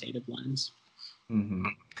quantitative lens. Mm-hmm.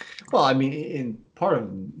 Well, I mean, in part of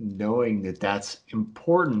knowing that that's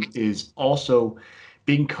important is also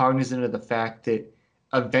being cognizant of the fact that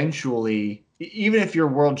eventually, even if you're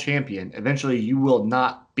world champion, eventually you will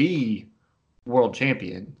not be world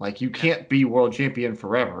champion. Like, you can't be world champion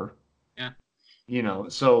forever. Yeah.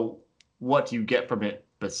 So what do you get from it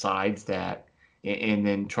besides that? And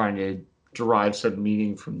then trying to derive some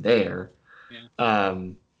meaning from there. Yeah.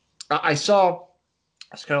 I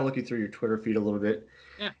was kind of looking through your Twitter feed a little bit,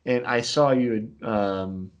 yeah. And I saw you had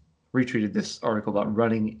retweeted this article about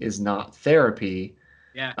running is not therapy.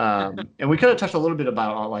 Yeah. And we kind of touched a little bit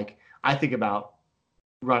about, like, I think about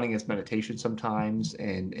running as meditation sometimes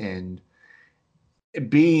and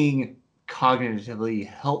being cognitively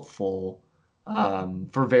helpful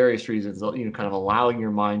for various reasons, kind of allowing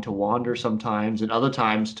your mind to wander sometimes and other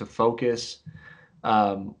times to focus.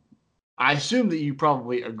 I assume that you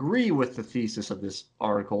probably agree with the thesis of this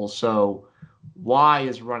article. So why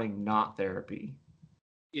is running not therapy?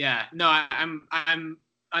 Yeah, no,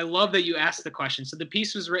 I love that you asked the question. So the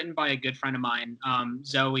piece was written by a good friend of mine,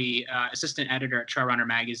 Zoe, assistant editor at Trail Runner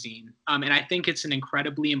magazine. And I think it's an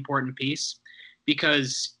incredibly important piece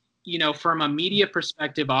because, from a media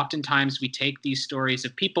perspective, oftentimes we take these stories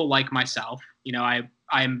of people like myself. I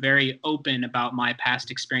am very open about my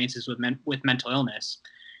past experiences with mental illness.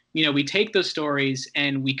 We take those stories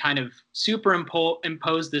and we kind of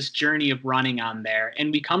superimpose this journey of running on there.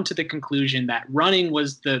 And we come to the conclusion that running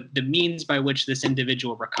was the means by which this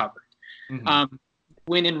individual recovered. Mm-hmm.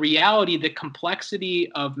 When in reality, the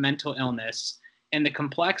complexity of mental illness and the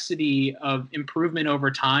complexity of improvement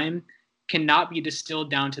over time cannot be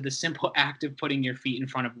distilled down to the simple act of putting your feet in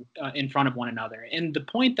front of one another. And the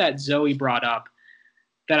point that Zoe brought up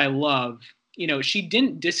that I love, she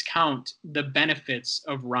didn't discount the benefits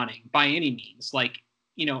of running by any means. Like,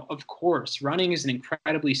 of course, running is an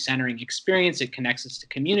incredibly centering experience. It connects us to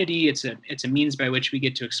community. It's a means by which we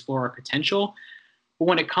get to explore our potential. But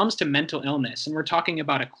when it comes to mental illness, and we're talking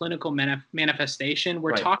about a clinical manifestation,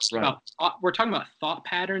 we're talking about thought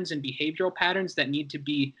patterns and behavioral patterns that need to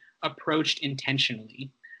be approached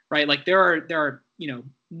intentionally, right? Like there are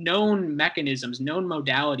known mechanisms, known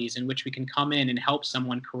modalities in which we can come in and help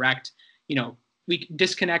someone correct we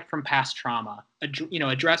disconnect from past trauma,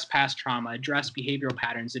 address past trauma, address behavioral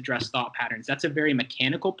patterns, address thought patterns. That's a very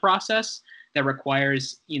mechanical process that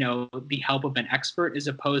requires, the help of an expert, as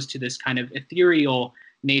opposed to this kind of ethereal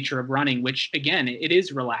nature of running, which again, it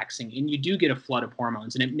is relaxing and you do get a flood of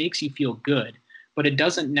hormones and it makes you feel good, but it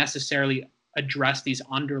doesn't necessarily address these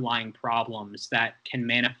underlying problems that can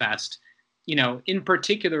manifest, in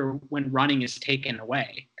particular when running is taken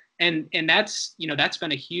away. And that's, that's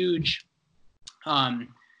been a huge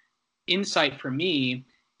insight for me,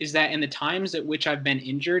 is that in the times at which I've been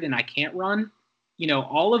injured and I can't run,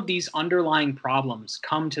 all of these underlying problems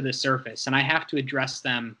come to the surface and I have to address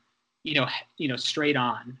them, straight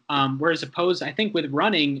on. Whereas I think with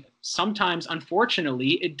running, sometimes,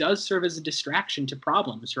 unfortunately, it does serve as a distraction to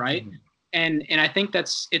problems, right? Mm-hmm. And I think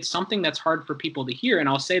it's something that's hard for people to hear. And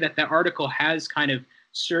I'll say that article has kind of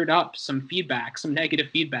stirred up some negative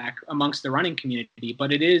feedback amongst the running community,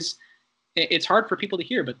 but it's hard for people to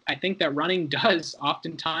hear. But I think that running does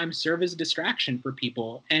oftentimes serve as a distraction for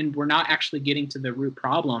people, and we're not actually getting to the root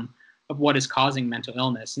problem of what is causing mental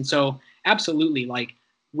illness. And so absolutely, like,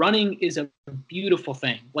 running is a beautiful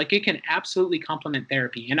thing. Like, it can absolutely complement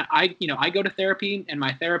therapy. And I go to therapy, and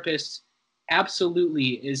my therapist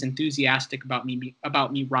absolutely is enthusiastic about me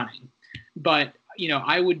running. But,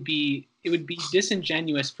 it would be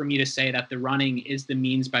disingenuous for me to say that the running is the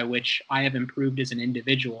means by which I have improved as an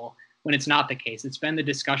individual, when it's not the case. It's been the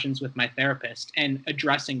discussions with my therapist and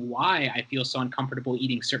addressing why I feel so uncomfortable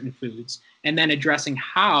eating certain foods, and then addressing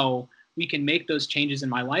how we can make those changes in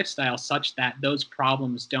my lifestyle such that those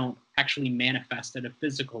problems don't actually manifest at a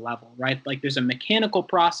physical level, right? Like, there's a mechanical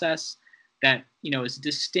process that, is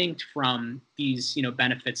distinct from these,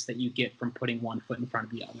 benefits that you get from putting one foot in front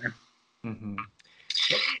of the other. Mm-hmm.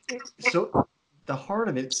 So the heart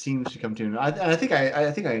of it seems to come to, I think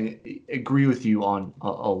I agree with you on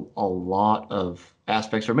a lot of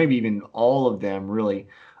aspects, or maybe even all of them, really.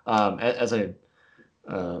 As a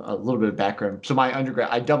little bit of background. So my undergrad,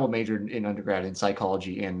 I double majored in undergrad in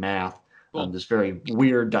psychology and math. Cool. This very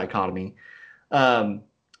weird dichotomy.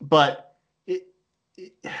 But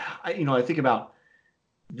I think about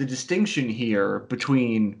the distinction here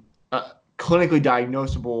between clinically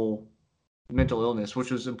diagnosable mental illness,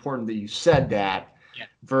 which was important that you said that,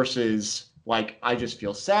 versus, like, I just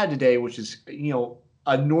feel sad today, which is,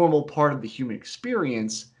 a normal part of the human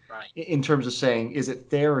experience, right, in terms of saying, is it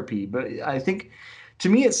therapy? But I think, to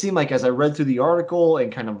me, it seemed like, as I read through the article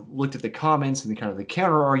and kind of looked at the comments and the kind of the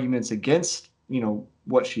counter arguments against,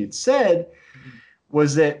 what she had said, mm-hmm,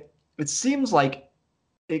 was that it seems like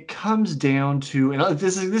it comes down to, and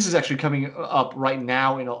this is actually coming up right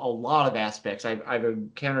now in a lot of aspects. I've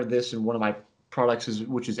encountered this in one of my products,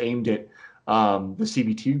 which is aimed at the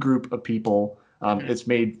CBT group of people. Mm-hmm. It's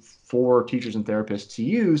made for teachers and therapists to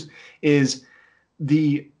use, is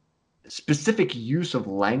the specific use of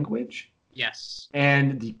language. Yes.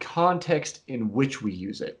 And the context in which we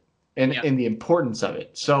use it, and the importance of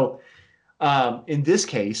it. So in this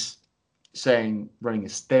case, saying running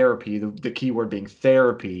is therapy, the key word being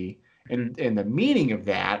therapy, and the meaning of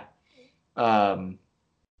that.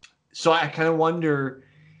 So I kind of wonder,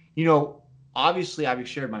 obviously I've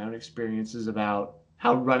shared my own experiences about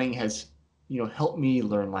how running has, helped me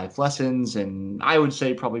learn life lessons, and I would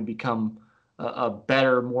say probably become a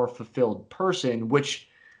better, more fulfilled person, which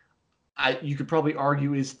you could probably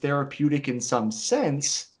argue is therapeutic in some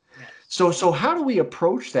sense. So how do we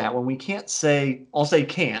approach that when we can't say, I'll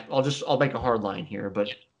make a hard line here, but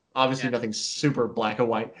obviously nothing's super black and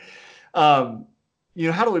white. How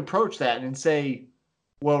do we approach that and say,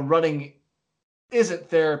 well, running isn't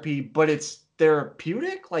therapy, but it's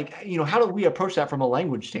therapeutic? Like, how do we approach that from a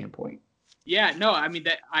language standpoint? Yeah, no, I mean,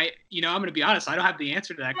 I'm going to be honest, I don't have the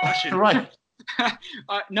answer to that question. Right.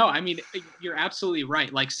 No, I mean, you're absolutely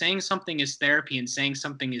right. Like, saying something is therapy and saying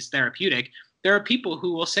something is therapeutic, there are people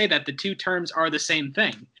who will say that the two terms are the same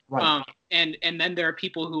thing. Right. And then there are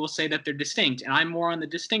people who will say that they're distinct. And I'm more on the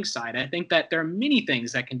distinct side. I think that there are many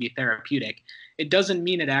things that can be therapeutic. It doesn't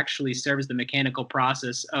mean it actually serves the mechanical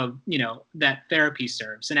process of, that therapy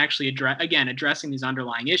serves, and actually addressing these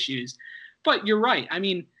underlying issues. But you're right. I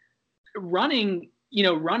mean, running,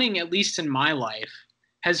 at least in my life,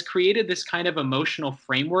 has created this kind of emotional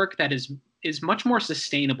framework that is much more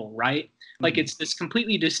sustainable, right? Like, it's this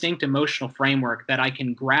completely distinct emotional framework that I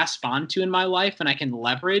can grasp onto in my life and I can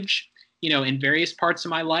leverage, in various parts of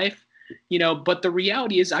my life, but the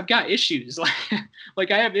reality is I've got issues.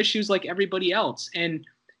 Like I have issues like everybody else. And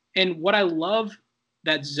what I love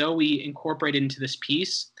that Zoe incorporated into this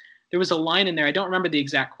piece, there was a line in there, I don't remember the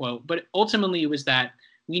exact quote, but ultimately it was that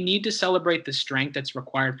we need to celebrate the strength that's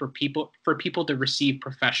required for people to receive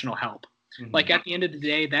professional help. Like at the end of the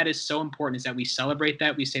day, that is so important, is that we celebrate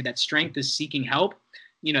that. We say that strength is seeking help.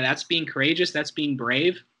 That's being courageous. That's being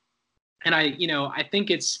brave. And I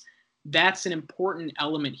think that's an important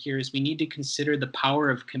element here, is we need to consider the power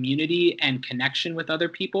of community and connection with other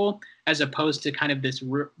people, as opposed to kind of this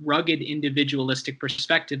rugged individualistic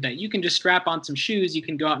perspective that you can just strap on some shoes, you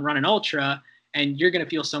can go out and run an ultra, and you're going to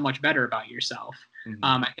feel so much better about yourself.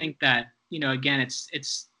 I think that, again,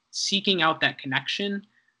 it's seeking out that connection,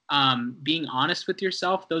 being honest with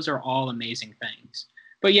yourself. Those are all amazing things.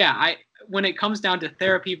 But yeah, when it comes down to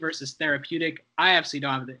therapy versus therapeutic, I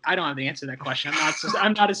absolutely don't have the answer to that question.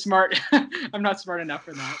 I'm not as smart. I'm not smart enough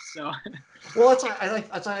for that. So, well,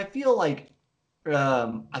 I feel like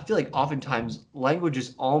oftentimes language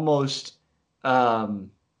is almost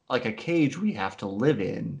like a cage we have to live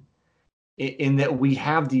in that we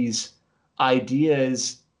have these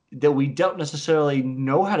ideas that we don't necessarily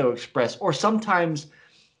know how to express, or sometimes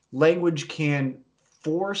language can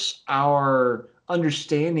force our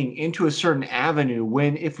understanding into a certain avenue,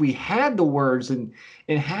 when if we had the words and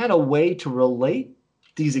had a way to relate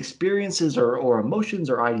these experiences or emotions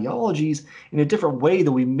or ideologies in a different way,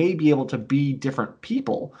 that we may be able to be different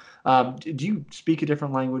people. Do you speak a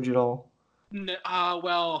different language at all?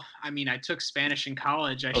 Well, I mean, I took Spanish in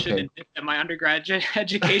college. I should Okay. admit that my undergraduate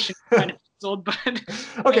education kind of fizzled, but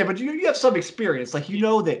Okay, but you have some experience. Like,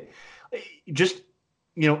 that just,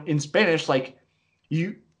 in Spanish, like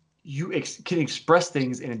you can express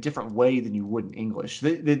things in a different way than you would in English.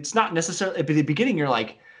 It's not necessarily at the beginning. You're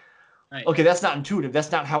like, right. Okay, that's not intuitive.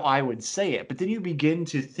 That's not how I would say it. But then you begin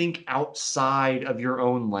to think outside of your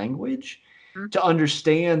own language to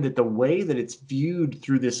understand that the way that it's viewed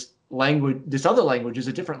through this other language, is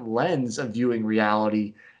a different lens of viewing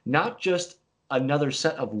reality, not just another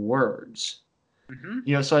set of words.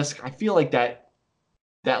 So I feel like that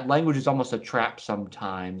language is almost a trap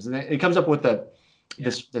sometimes, and it comes up with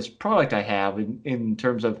this product I have in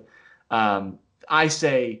terms of, I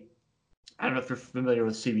say, I don't know if you're familiar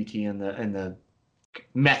with CBT and the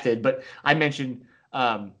method, but I mentioned,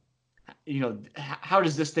 how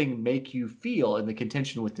does this thing make you feel? And the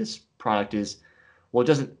contention with this product is, well,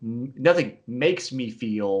 nothing makes me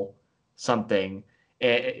feel something,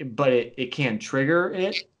 but it can trigger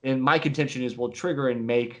it. And my contention is, well, trigger and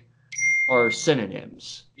make are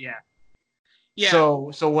synonyms. Yeah.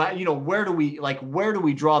 So where do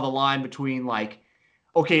we draw the line between, like,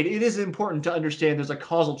 okay, it is important to understand there's a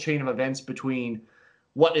causal chain of events between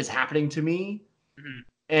what is happening to me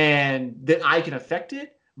and that I can affect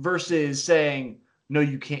it, versus saying, no,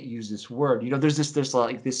 you can't use this word. There's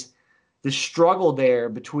this struggle there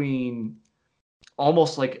between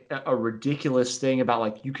almost like a ridiculous thing about,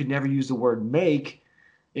 like, you could never use the word make,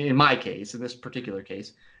 in my case, in this particular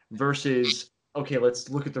case, versus, okay, let's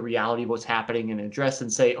look at the reality of what's happening and address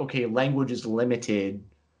and say, okay, language is limited,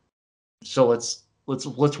 so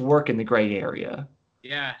let's work in the gray area.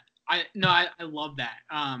 Yeah, I love that.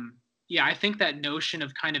 Yeah, I think that notion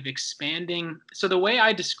of kind of expanding. So the way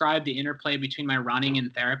I describe the interplay between my running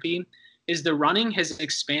and therapy is, the running has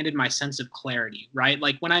expanded my sense of clarity, right?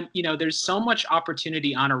 Like when there's so much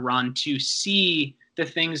opportunity on a run to see the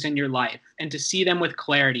things in your life and to see them with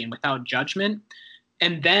clarity and without judgment.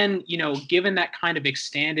 And then, given that kind of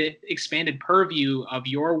expanded purview of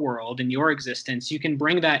your world and your existence, you can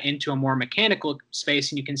bring that into a more mechanical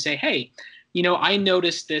space, and you can say, hey, I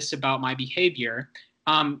noticed this about my behavior.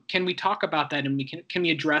 Can we talk about that, and can we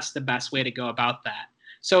address the best way to go about that?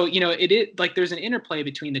 So, it is like there's an interplay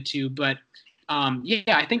between the two, but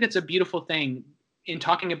I think that's a beautiful thing in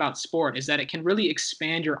talking about sport, is that it can really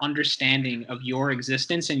expand your understanding of your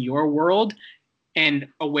existence and your world. And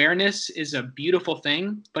awareness is a beautiful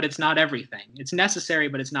thing, but it's not everything. It's necessary,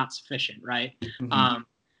 but it's not sufficient, right?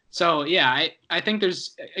 So yeah, I think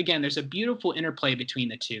there's a beautiful interplay between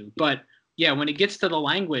the two. But yeah, when it gets to the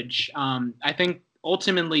language, I think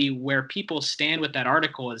ultimately where people stand with that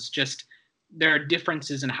article is just, there are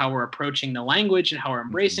differences in how we're approaching the language and how we're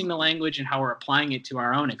embracing the language and how we're applying it to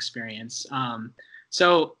our own experience.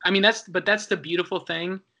 So I mean, that's the beautiful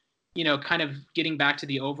thing. Kind of getting back to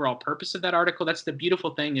the overall purpose of that article, that's the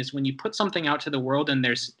beautiful thing, is when you put something out to the world and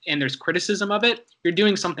there's criticism of it, you're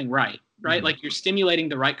doing something right? Like you're stimulating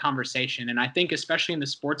the right conversation. And I think especially in the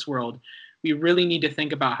sports world, we really need to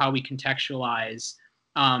think about how we contextualize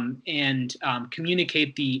and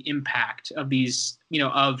communicate the impact of these,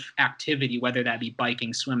 of activity, whether that be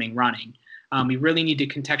biking, swimming, running. We really need to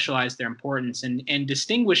contextualize their importance and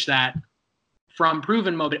distinguish that from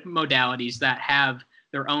proven modalities that have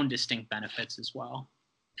their own distinct benefits as well.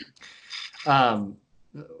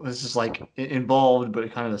 This is like involved,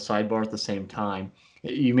 but kind of a sidebar at the same time.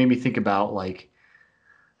 You made me think about, like,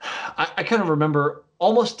 I kind of remember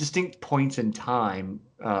almost distinct points in time,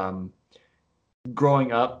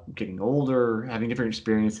 growing up, getting older, having different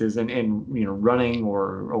experiences, and running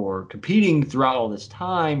or competing throughout all this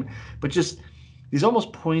time, but just these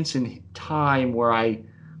almost points in time where I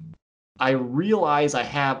realize I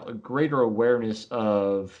have a greater awareness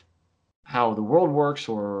of how the world works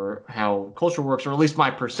or how culture works, or at least my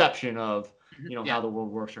perception of Yeah. how the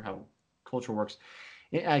world works or how culture works.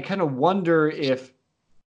 And I kind of wonder if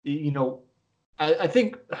you know I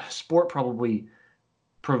think sport probably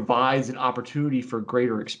provides an opportunity for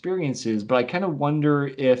greater experiences, but I kind of wonder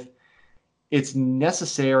if it's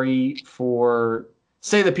necessary for,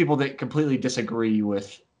 say, the people that completely disagree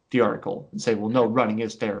with the article and say, well, no, running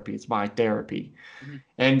is therapy. It's my therapy. Mhm.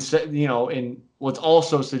 And so, and let's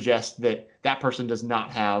also suggest that that person does not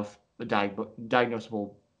have a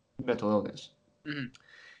diagnosable mental illness, Mhm.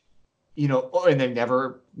 and they've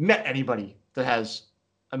never met anybody that has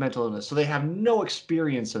a mental illness. So they have no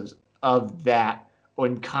experiences of that or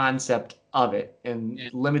in concept of it and Yeah.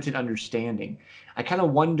 limited understanding. I kind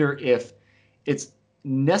of wonder if it's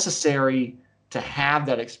necessary to have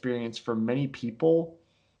that experience for many people.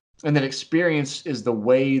 And that experience is the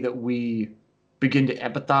way that we begin to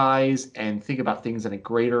empathize and think about things in a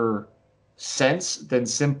greater sense than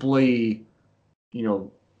simply, you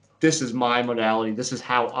know, this is my modality. This is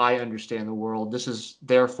how I understand the world. This is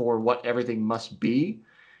therefore what everything must be.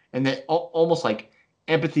 And that almost like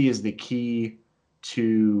empathy is the key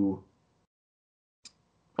to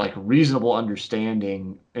like reasonable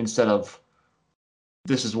understanding instead of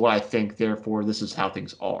this is what I think, therefore this is how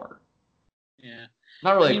things are. Yeah.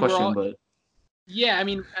 Not I really a mean, we're question, all, but yeah, I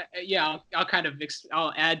mean, yeah, I'll kind of,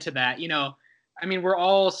 I'll add to that. I mean, we're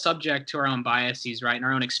all subject to our own biases, right? And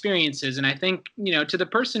our own experiences. And I think, to the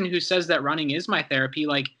person who says that running is my therapy,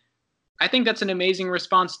 like, I think that's an amazing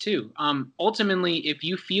response too. Ultimately, if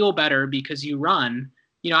you feel better because you run,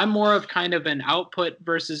 I'm more of kind of an output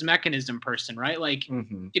versus mechanism person, right? Like,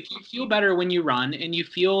 mhm. if you feel better when you run and you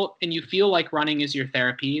feel like running is your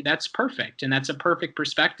therapy, that's perfect, and that's a perfect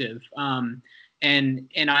perspective. And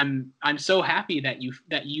I'm so happy that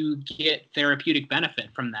you get therapeutic benefit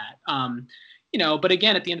from that. But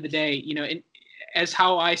again, at the end of the day, as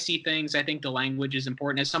how I see things, I think the language is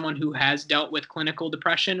important. As someone who has dealt with clinical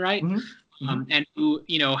depression, right, Mhm. Mhm. and who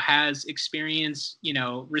has experience,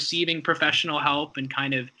 receiving professional help and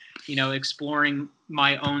kind of, exploring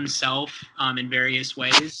my own self in various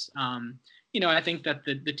ways. I think that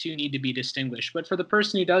the two need to be distinguished. But for the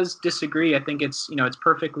person who does disagree, I think it's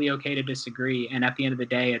perfectly okay to disagree. And at the end of the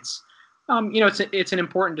day, it's an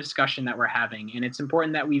important discussion that we're having, and it's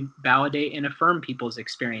important that we validate and affirm people's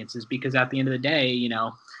experiences, because at the end of the day,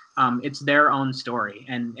 it's their own story,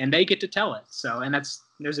 and they get to tell it. So, and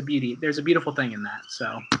there's a beautiful thing in that.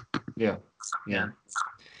 So, Yeah. yeah. Yeah.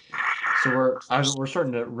 So we're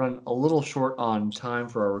starting to run a little short on time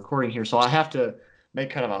for our recording here, so I have to make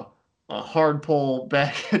kind of a hard pull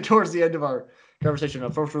back towards the end of our conversation.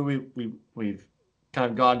 Unfortunately, we've kind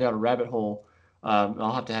of gone down a rabbit hole.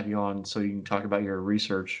 I'll have to have you on so you can talk about your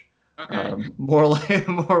research Okay. more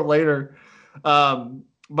later.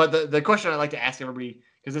 But the question I'd like to ask everybody,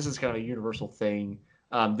 because this is kind of a universal thing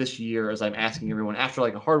this year, as I'm asking everyone after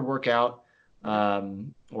like a hard workout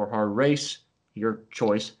or hard race, your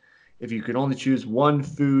choice. If you could only choose one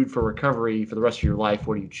food for recovery for the rest of your life,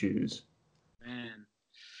 what do you choose? Man.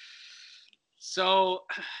 So,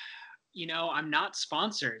 I'm not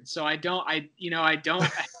sponsored, so I don't have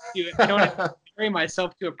to carry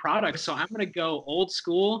myself to a product. So I'm gonna go old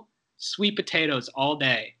school sweet potatoes all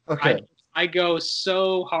day. I Okay. I go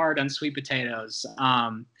so hard on sweet potatoes.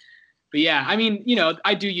 But yeah, I mean,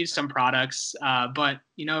 I do use some products, but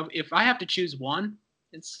if I have to choose one,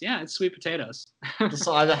 it's sweet potatoes.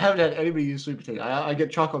 So I haven't had anybody use sweet potato. I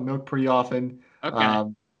get chocolate milk pretty often. Okay.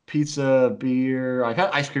 Pizza, beer. I've had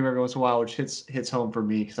ice cream every once in a while, which hits home for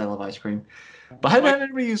me because I love ice cream. But I haven't Well, had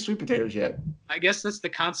anybody use sweet potatoes yet. I guess that's the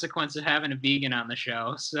consequence of having a vegan on the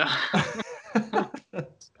show. So,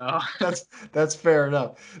 so that's that's fair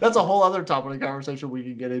enough. That's a whole other topic of conversation we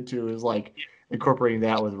can get into is like incorporating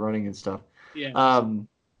that with running and stuff. yeah, Um,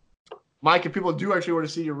 Mike, if people do actually want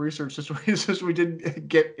to see your research, since we didn't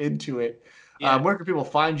get into it, yeah. where can people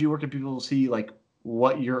find you? Where can people see like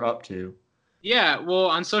what you're up to? Yeah, well,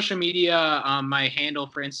 on social media, my handle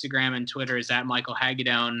for Instagram and Twitter is at Michael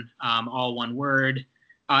Hagedorn, all one word.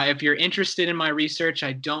 If you're interested in my research,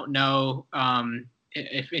 I don't know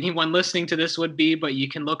if anyone listening to this would be, but you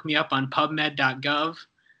can look me up on PubMed.gov.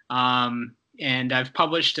 And I've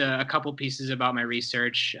published a couple pieces about my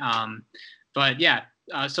research. But yeah,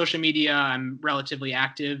 social media, I'm relatively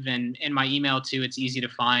active, and my email too. It's easy to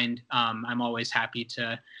find. I'm always happy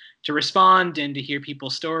to respond and to hear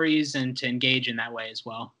people's stories and to engage in that way as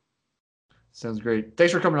well. Sounds great.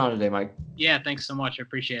 Thanks for coming on today, Mike. Yeah, thanks so much. I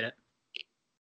appreciate it.